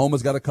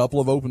 Oklahoma's got a couple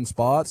of open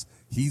spots.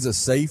 He's a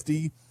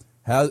safety,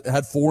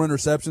 had 4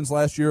 interceptions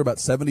last year, about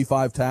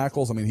 75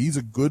 tackles. I mean, he's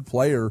a good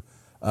player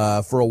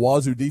for a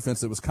Wazoo defense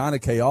that was kind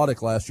of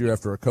chaotic last year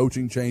after a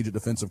coaching change at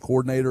defensive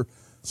coordinator.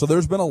 So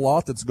there's been a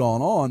lot that's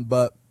gone on,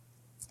 but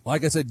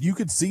like I said, you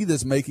could see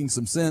this making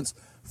some sense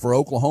for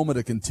Oklahoma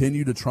to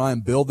continue to try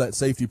and build that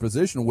safety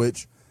position,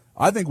 which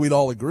I think we'd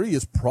all agree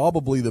is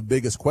probably the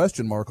biggest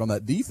question mark on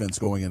that defense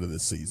going into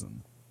this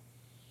season.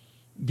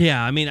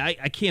 Yeah, I mean, I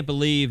can't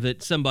believe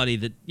that somebody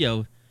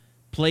that,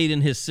 played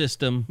in his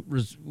system,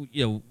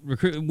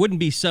 wouldn't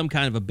be some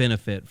kind of a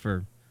benefit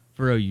for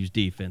OU's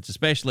defense,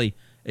 especially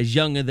as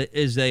young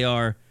as they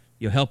are,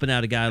 helping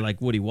out a guy like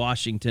Woody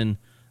Washington,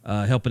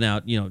 helping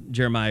out,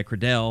 Jeremiah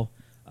Cradell.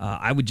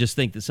 I would just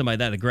think that somebody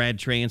that a grad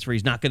transfer,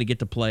 he's not going to get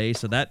to play.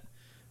 So that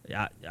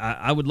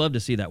I would love to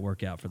see that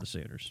work out for the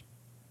Sooners.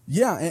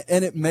 Yeah,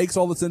 and it makes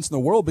all the sense in the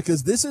world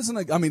because this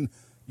isn't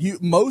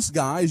most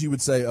guys you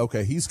would say,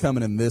 okay, he's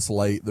coming in this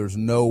late. There's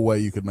no way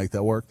you could make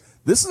that work.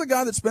 This is a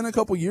guy that's spent a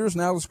couple years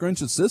in Alex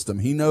Grinch's system.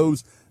 He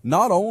knows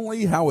not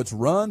only how it's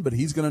run, but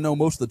he's going to know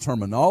most of the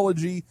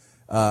terminology.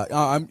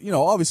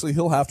 Obviously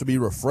he'll have to be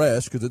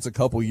refreshed because it's a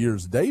couple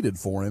years dated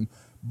for him,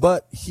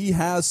 but he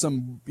has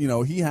some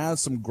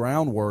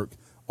groundwork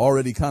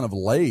already kind of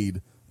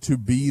laid to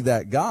be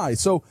that guy.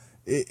 So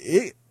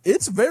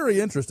it's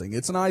very interesting.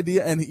 It's an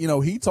idea. And,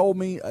 he told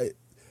me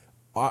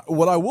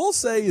What I will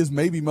say is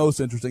maybe most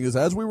interesting is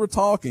as we were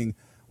talking,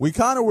 we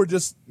kind of were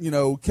just,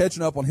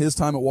 catching up on his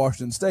time at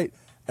Washington State.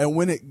 And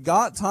when it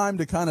got time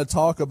to kind of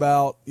talk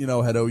about,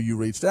 had OU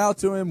reached out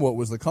to him, what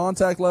was the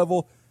contact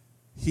level,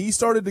 he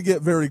started to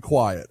get very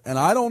quiet. And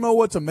I don't know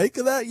what to make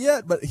of that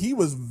yet, but he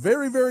was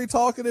very, very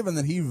talkative, and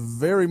then he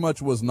very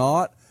much was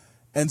not.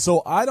 And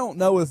so I don't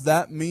know if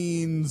that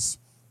means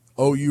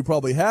OU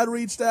probably had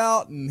reached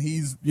out and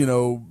he's,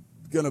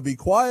 going to be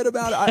quiet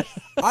about it.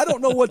 I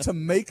don't know what to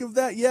make of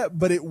that yet,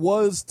 but it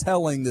was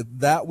telling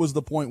that was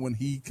the point when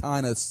he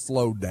kind of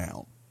slowed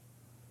down.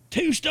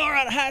 2-star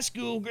out of high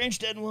school. Grinch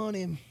doesn't want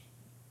him.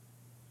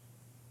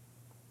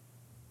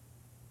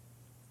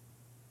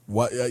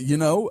 What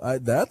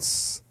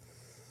that's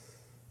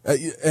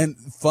and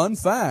fun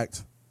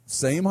fact,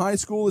 same high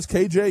school as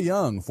KJ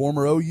Young,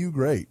 former OU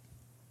great.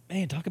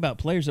 Man, talk about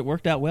players that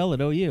worked out well at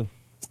OU.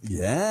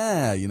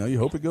 Yeah, you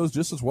hope it goes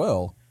just as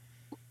well.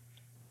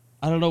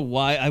 I don't know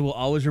why I will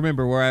always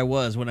remember where I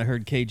was when I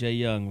heard KJ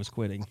Young was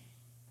quitting.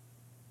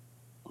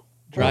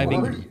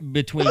 Driving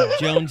between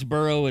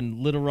Jonesboro and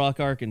Little Rock,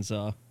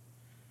 Arkansas.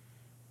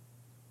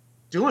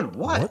 Doing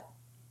what?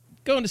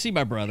 Going to see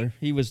my brother.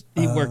 He worked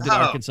at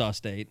Arkansas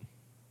State.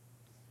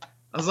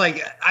 I was like,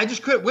 I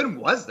just couldn't. When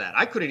was that?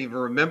 I couldn't even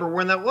remember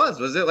when that was.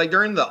 Was it like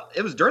during the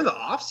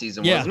off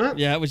season, wasn't it?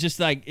 Yeah, it was just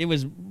like, it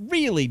was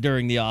really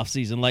during the off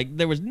season. Like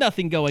there was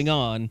nothing going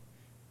on.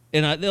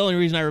 And the only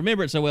reason I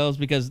remember it so well is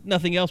because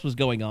nothing else was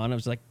going on. I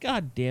was like,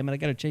 God damn it, I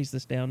got to chase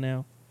this down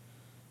now.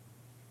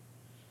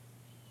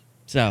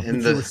 So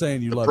and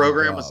the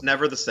program was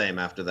never the same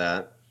after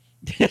that.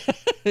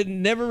 It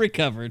never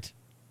recovered.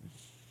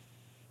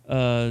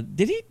 Where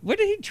did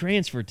he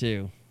transfer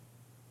to?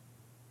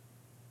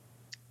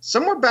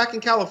 Somewhere back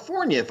in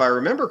California, if I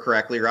remember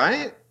correctly,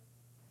 right?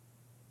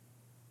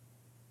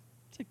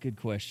 That's a good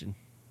question.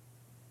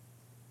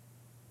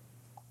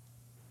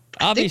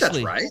 I think that's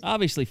right.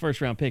 Obviously,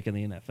 first-round pick in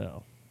the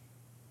NFL.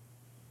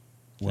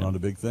 Went on to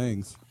big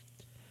things.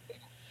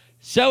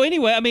 So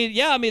anyway,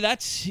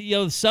 that's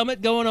the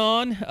summit going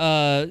on.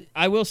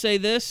 I will say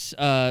this,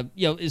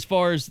 as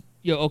far as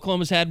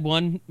Oklahoma's had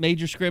one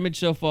major scrimmage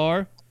so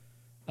far.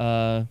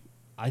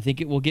 I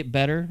think it will get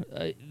better.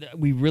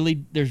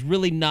 There's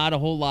really not a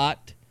whole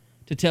lot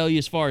to tell you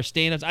as far as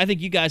stand-ups. I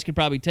think you guys could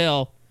probably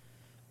tell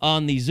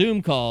on the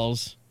Zoom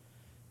calls,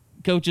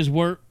 coaches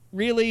weren't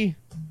really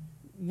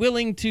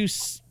willing to,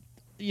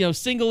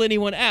 single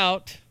anyone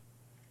out,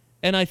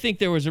 and I think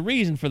there was a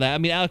reason for that. I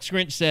mean, Alex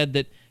Grinch said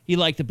that he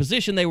liked the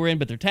position they were in,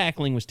 but their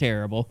tackling was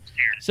terrible.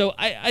 So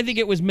I think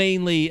it was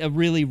mainly a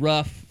really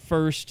rough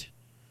first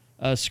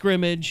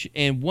scrimmage,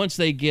 and once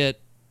they get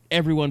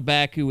everyone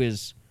back who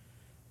is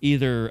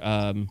either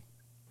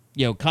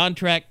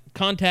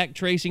contact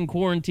tracing,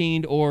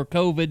 quarantined, or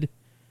COVID,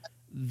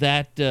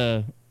 that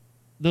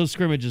those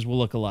scrimmages will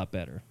look a lot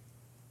better.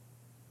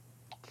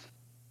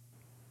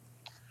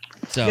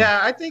 So yeah,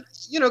 I think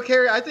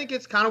Kerry, I think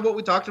it's kind of what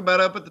we talked about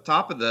up at the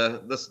top of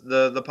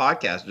the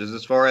podcast, is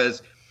as far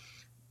as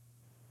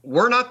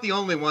we're not the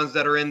only ones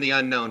that are in the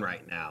unknown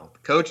right now. The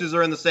coaches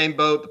are in the same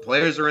boat. The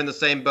players are in the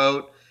same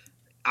boat.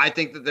 I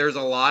think that there's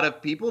a lot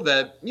of people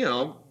that,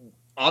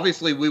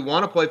 obviously we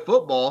want to play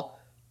football.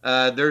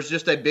 There's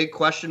just a big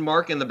question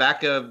mark in the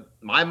back of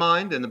my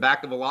mind and the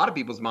back of a lot of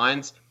people's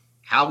minds,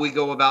 how we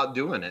go about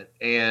doing it.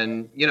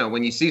 And,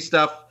 when you see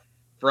stuff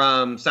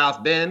from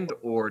South Bend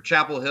or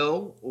Chapel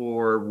Hill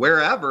or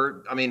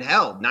wherever,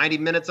 90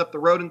 minutes up the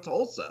road in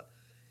Tulsa,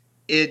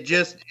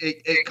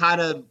 it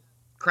kind of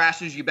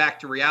crashes you back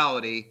to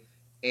reality,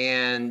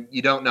 and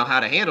you don't know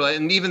how to handle it.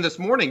 And even this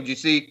morning, did you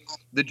see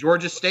the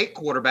Georgia State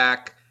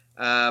quarterback,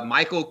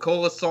 Michael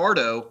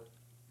Colasardo,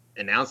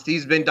 announced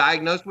he's been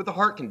diagnosed with a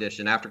heart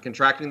condition after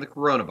contracting the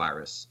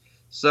coronavirus.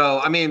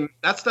 So,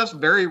 that stuff's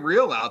very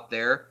real out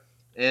there.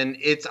 And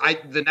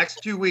the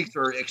next 2 weeks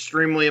are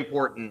extremely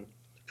important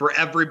for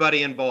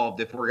everybody involved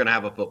if we're going to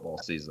have a football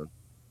season.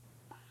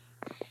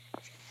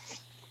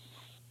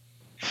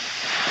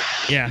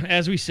 Yeah,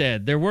 as we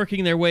said, they're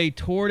working their way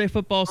toward a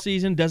football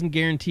season. Doesn't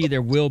guarantee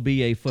there will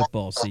be a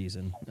football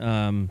season.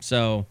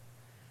 So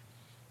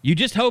you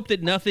just hope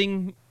that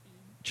nothing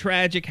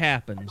tragic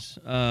happens.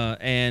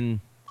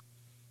 And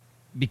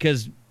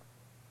because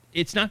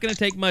it's not going to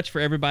take much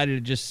for everybody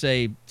to just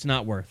say it's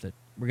not worth it.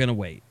 We're going to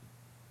wait.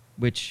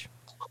 Which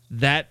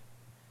that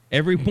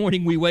every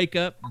morning we wake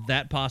up,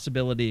 that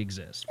possibility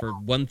exists for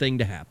one thing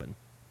to happen.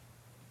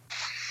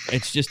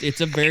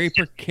 It's a very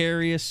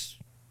precarious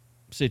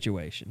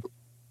situation.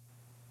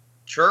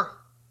 Sure.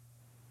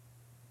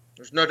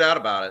 There's no doubt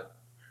about it.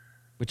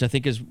 Which I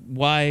think is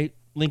why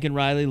Lincoln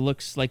Riley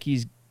looks like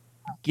he's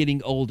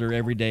getting older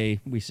every day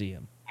we see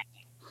him.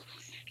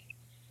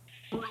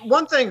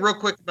 One thing real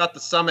quick about the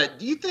summit.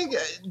 Do you think,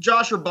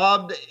 Josh or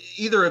Bob,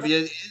 either of you,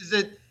 is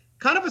it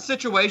kind of a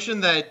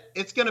situation that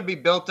it's going to be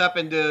built up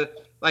into,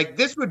 like,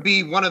 this would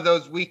be one of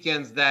those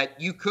weekends that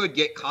you could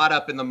get caught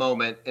up in the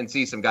moment and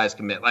see some guys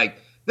commit?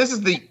 Like, this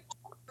is the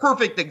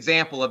perfect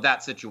example of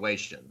that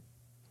situation.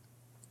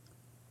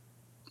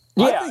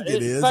 Yeah, I think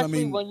it is.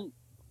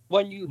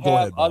 when you Go have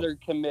ahead, Bob. other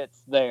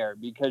commits there,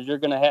 because you're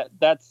going to have,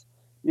 that's,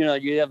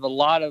 you have a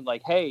lot of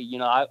like, hey,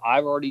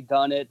 I've already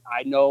done it.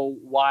 I know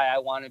why I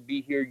want to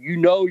be here. You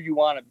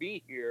want to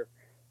be here.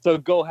 So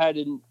go ahead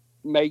and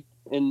make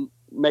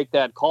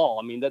that call.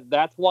 I mean,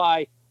 that's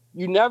why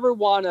you never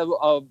want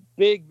a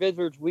big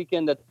visitors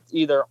weekend that's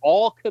either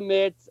all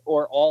commits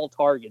or all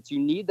targets. You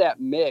need that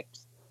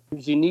mix,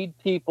 because you need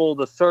people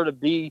to sort of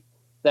be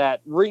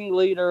that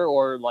ringleader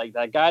or like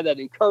that guy that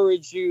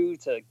encouraged you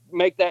to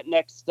make that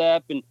next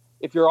step. And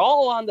if you're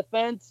all on the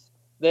fence,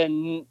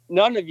 then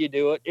none of you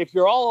do it. If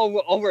you're all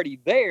already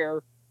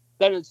there,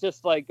 then it's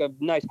just like a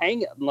nice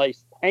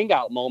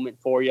hangout moment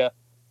for you.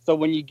 So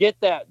when you get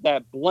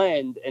that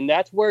blend, and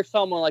that's where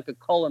someone like a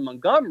Cullen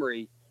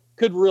Montgomery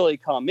could really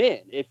come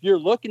in. If you're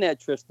looking at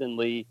Tristan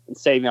Lee and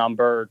Savion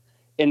Byrd,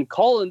 and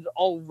Cullen's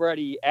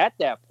already at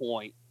that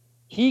point,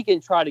 he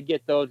can try to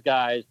get those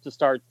guys to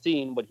start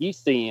seeing what he's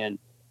seeing,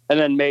 and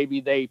then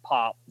maybe they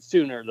pop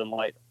sooner than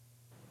later.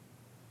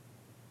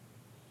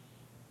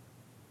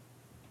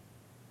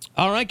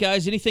 All right,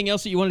 guys. Anything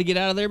else that you want to get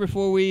out of there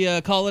before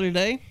we call it a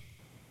day?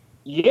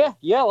 Yeah.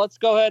 Let's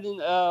go ahead and.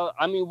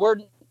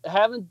 We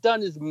haven't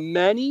done as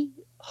many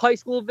high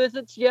school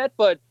visits yet,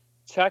 but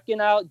checking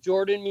out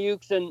Jordan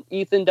Mukes and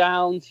Ethan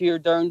Downs here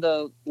during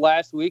the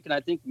last week, and I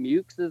think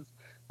Mukes is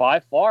by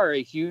far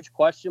a huge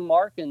question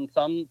mark and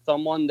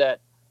someone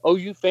that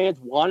OU fans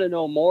want to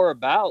know more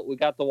about. We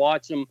got to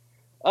watch them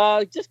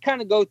just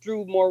kind of go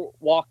through more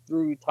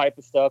walkthrough type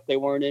of stuff. They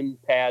weren't in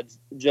pads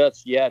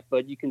just yet,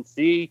 but you can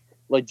see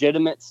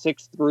legitimate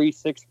 6'3",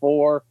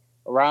 6'4",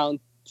 around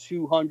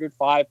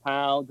 205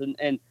 pounds,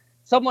 and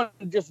someone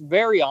just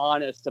very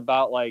honest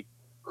about like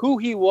who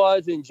he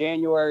was in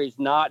January is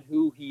not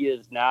who he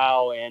is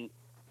now, and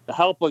the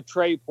help of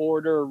Trey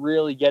Porter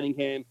really getting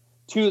him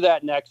to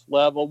that next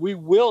level. We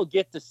will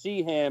get to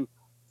see him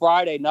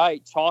Friday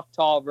night,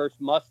 Choctaw versus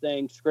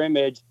Mustang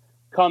scrimmage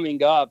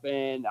coming up,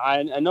 and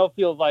I know it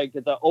feels like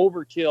it's an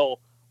overkill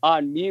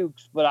on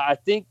Mukes, but I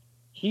think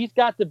he's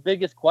got the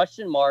biggest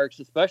question marks,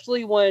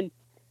 especially when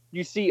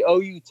you see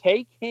OU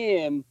take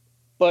him,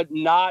 but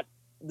not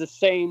the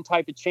same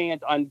type of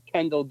chance on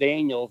Kendall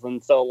Daniels.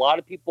 And so a lot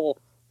of people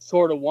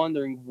sort of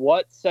wondering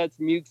what sets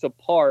Mukes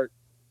apart,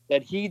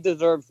 that he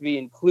deserves to be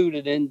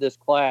included in this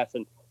class.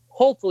 And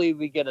hopefully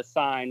we get a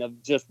sign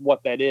of just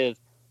what that is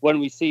when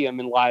we see him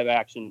in live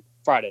action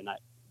Friday night.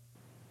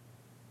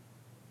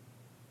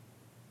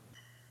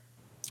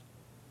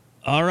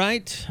 All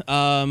right.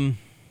 I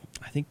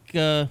think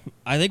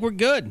we're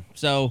good.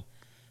 So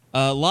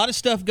a lot of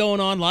stuff going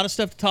on, a lot of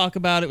stuff to talk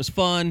about. It was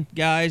fun,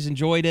 guys.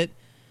 Enjoyed it.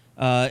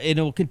 It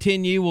will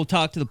continue. We'll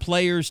talk to the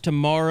players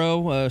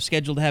tomorrow,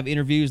 scheduled to have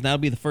interviews, and that'll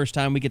be the first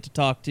time we get to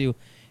talk to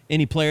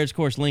any players. Of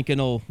course, Lincoln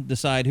will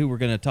decide who we're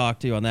going to talk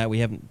to on that. We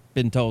haven't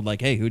been told,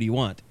 like, hey, who do you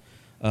want?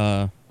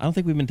 I don't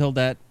think we've been told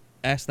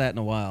asked that in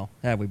a while,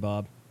 have we,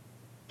 Bob?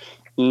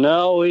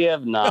 No, we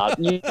have not.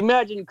 You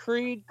imagine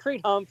Creed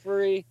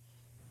Humphrey.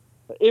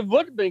 It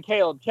would have been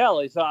Caleb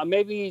Kelly, so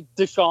maybe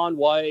Deshaun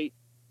White.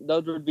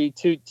 Those would be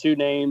two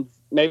names.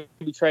 Maybe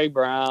Trey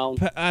Brown.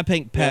 I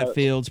think Pat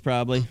Fields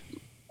probably.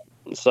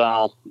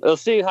 So we'll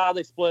see how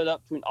they split it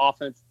up between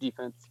offense,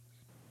 defense.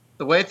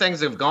 The way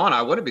things have gone,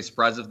 I wouldn't be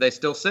surprised if they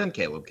still send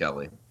Caleb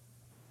Kelly.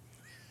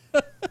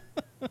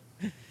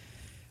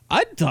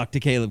 I'd talk to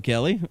Caleb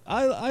Kelly.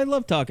 I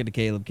love talking to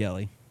Caleb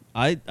Kelly.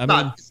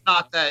 It's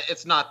not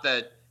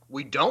that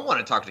we don't want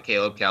to talk to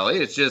Caleb Kelly.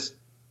 It's just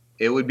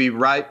it would be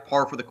right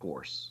par for the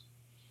course.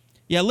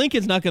 Yeah,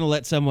 Lincoln's not going to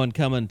let someone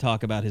come and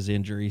talk about his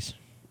injuries,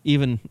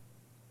 even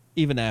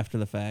after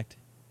the fact.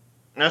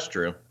 That's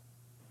true.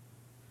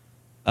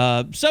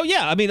 So,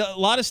 yeah, I mean, a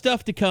lot of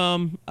stuff to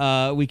come.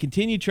 We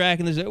continue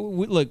tracking this.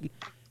 Look,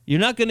 you're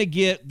not going to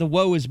get the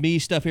woe is me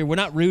stuff here. We're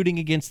not rooting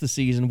against the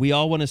season. We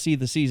all want to see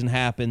the season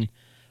happen.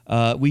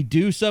 We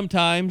do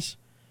sometimes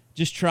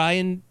just try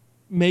and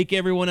make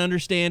everyone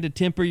understand, to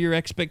temper your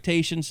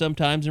expectations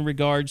sometimes in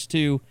regards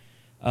to,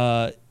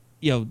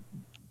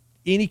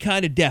 any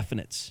kind of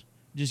definites.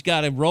 Just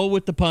got to roll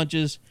with the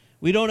punches.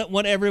 We don't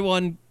want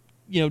everyone,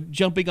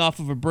 jumping off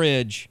of a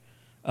bridge.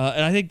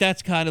 And I think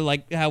that's kind of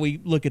like how we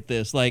look at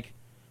this. Like,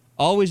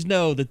 always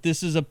know that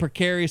this is a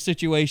precarious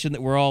situation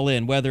that we're all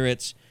in, whether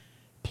it's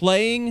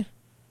playing,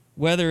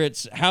 whether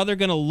it's how they're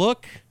going to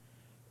look,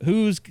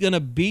 who's going to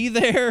be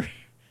there,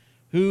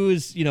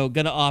 who's, going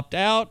to opt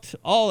out,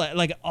 all that.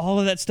 Like, all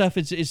of that stuff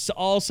is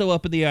also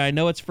up in the air. I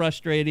know it's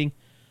frustrating,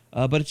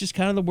 but it's just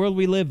kind of the world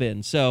we live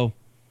in. So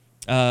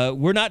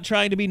we're not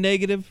trying to be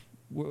negative.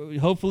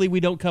 Hopefully we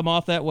don't come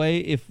off that way.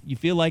 If you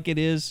feel like it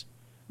is,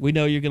 we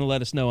know you're going to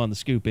let us know on the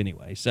scoop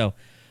anyway. So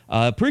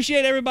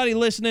appreciate everybody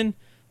listening.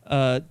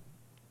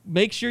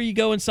 Make sure you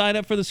go and sign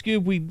up for the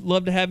scoop. We'd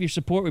love to have your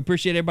support. We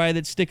appreciate everybody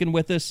that's sticking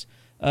with us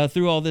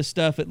through all this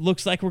stuff. It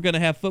looks like we're going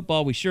to have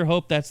football. We sure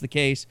hope that's the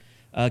case.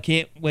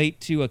 Can't wait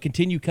to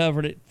continue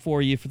covering it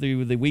for you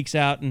through the weeks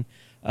out. And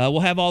we'll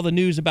have all the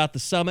news about the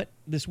summit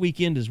this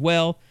weekend as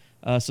well.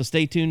 So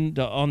stay tuned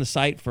on the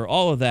site for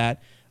all of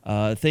that.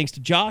 Thanks to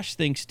Josh.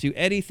 Thanks to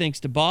Eddie.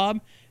 Thanks to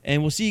Bob.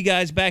 And we'll see you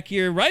guys back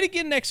here right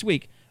again next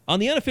week on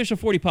the Unofficial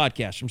 40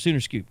 podcast from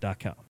Soonerscoop.com.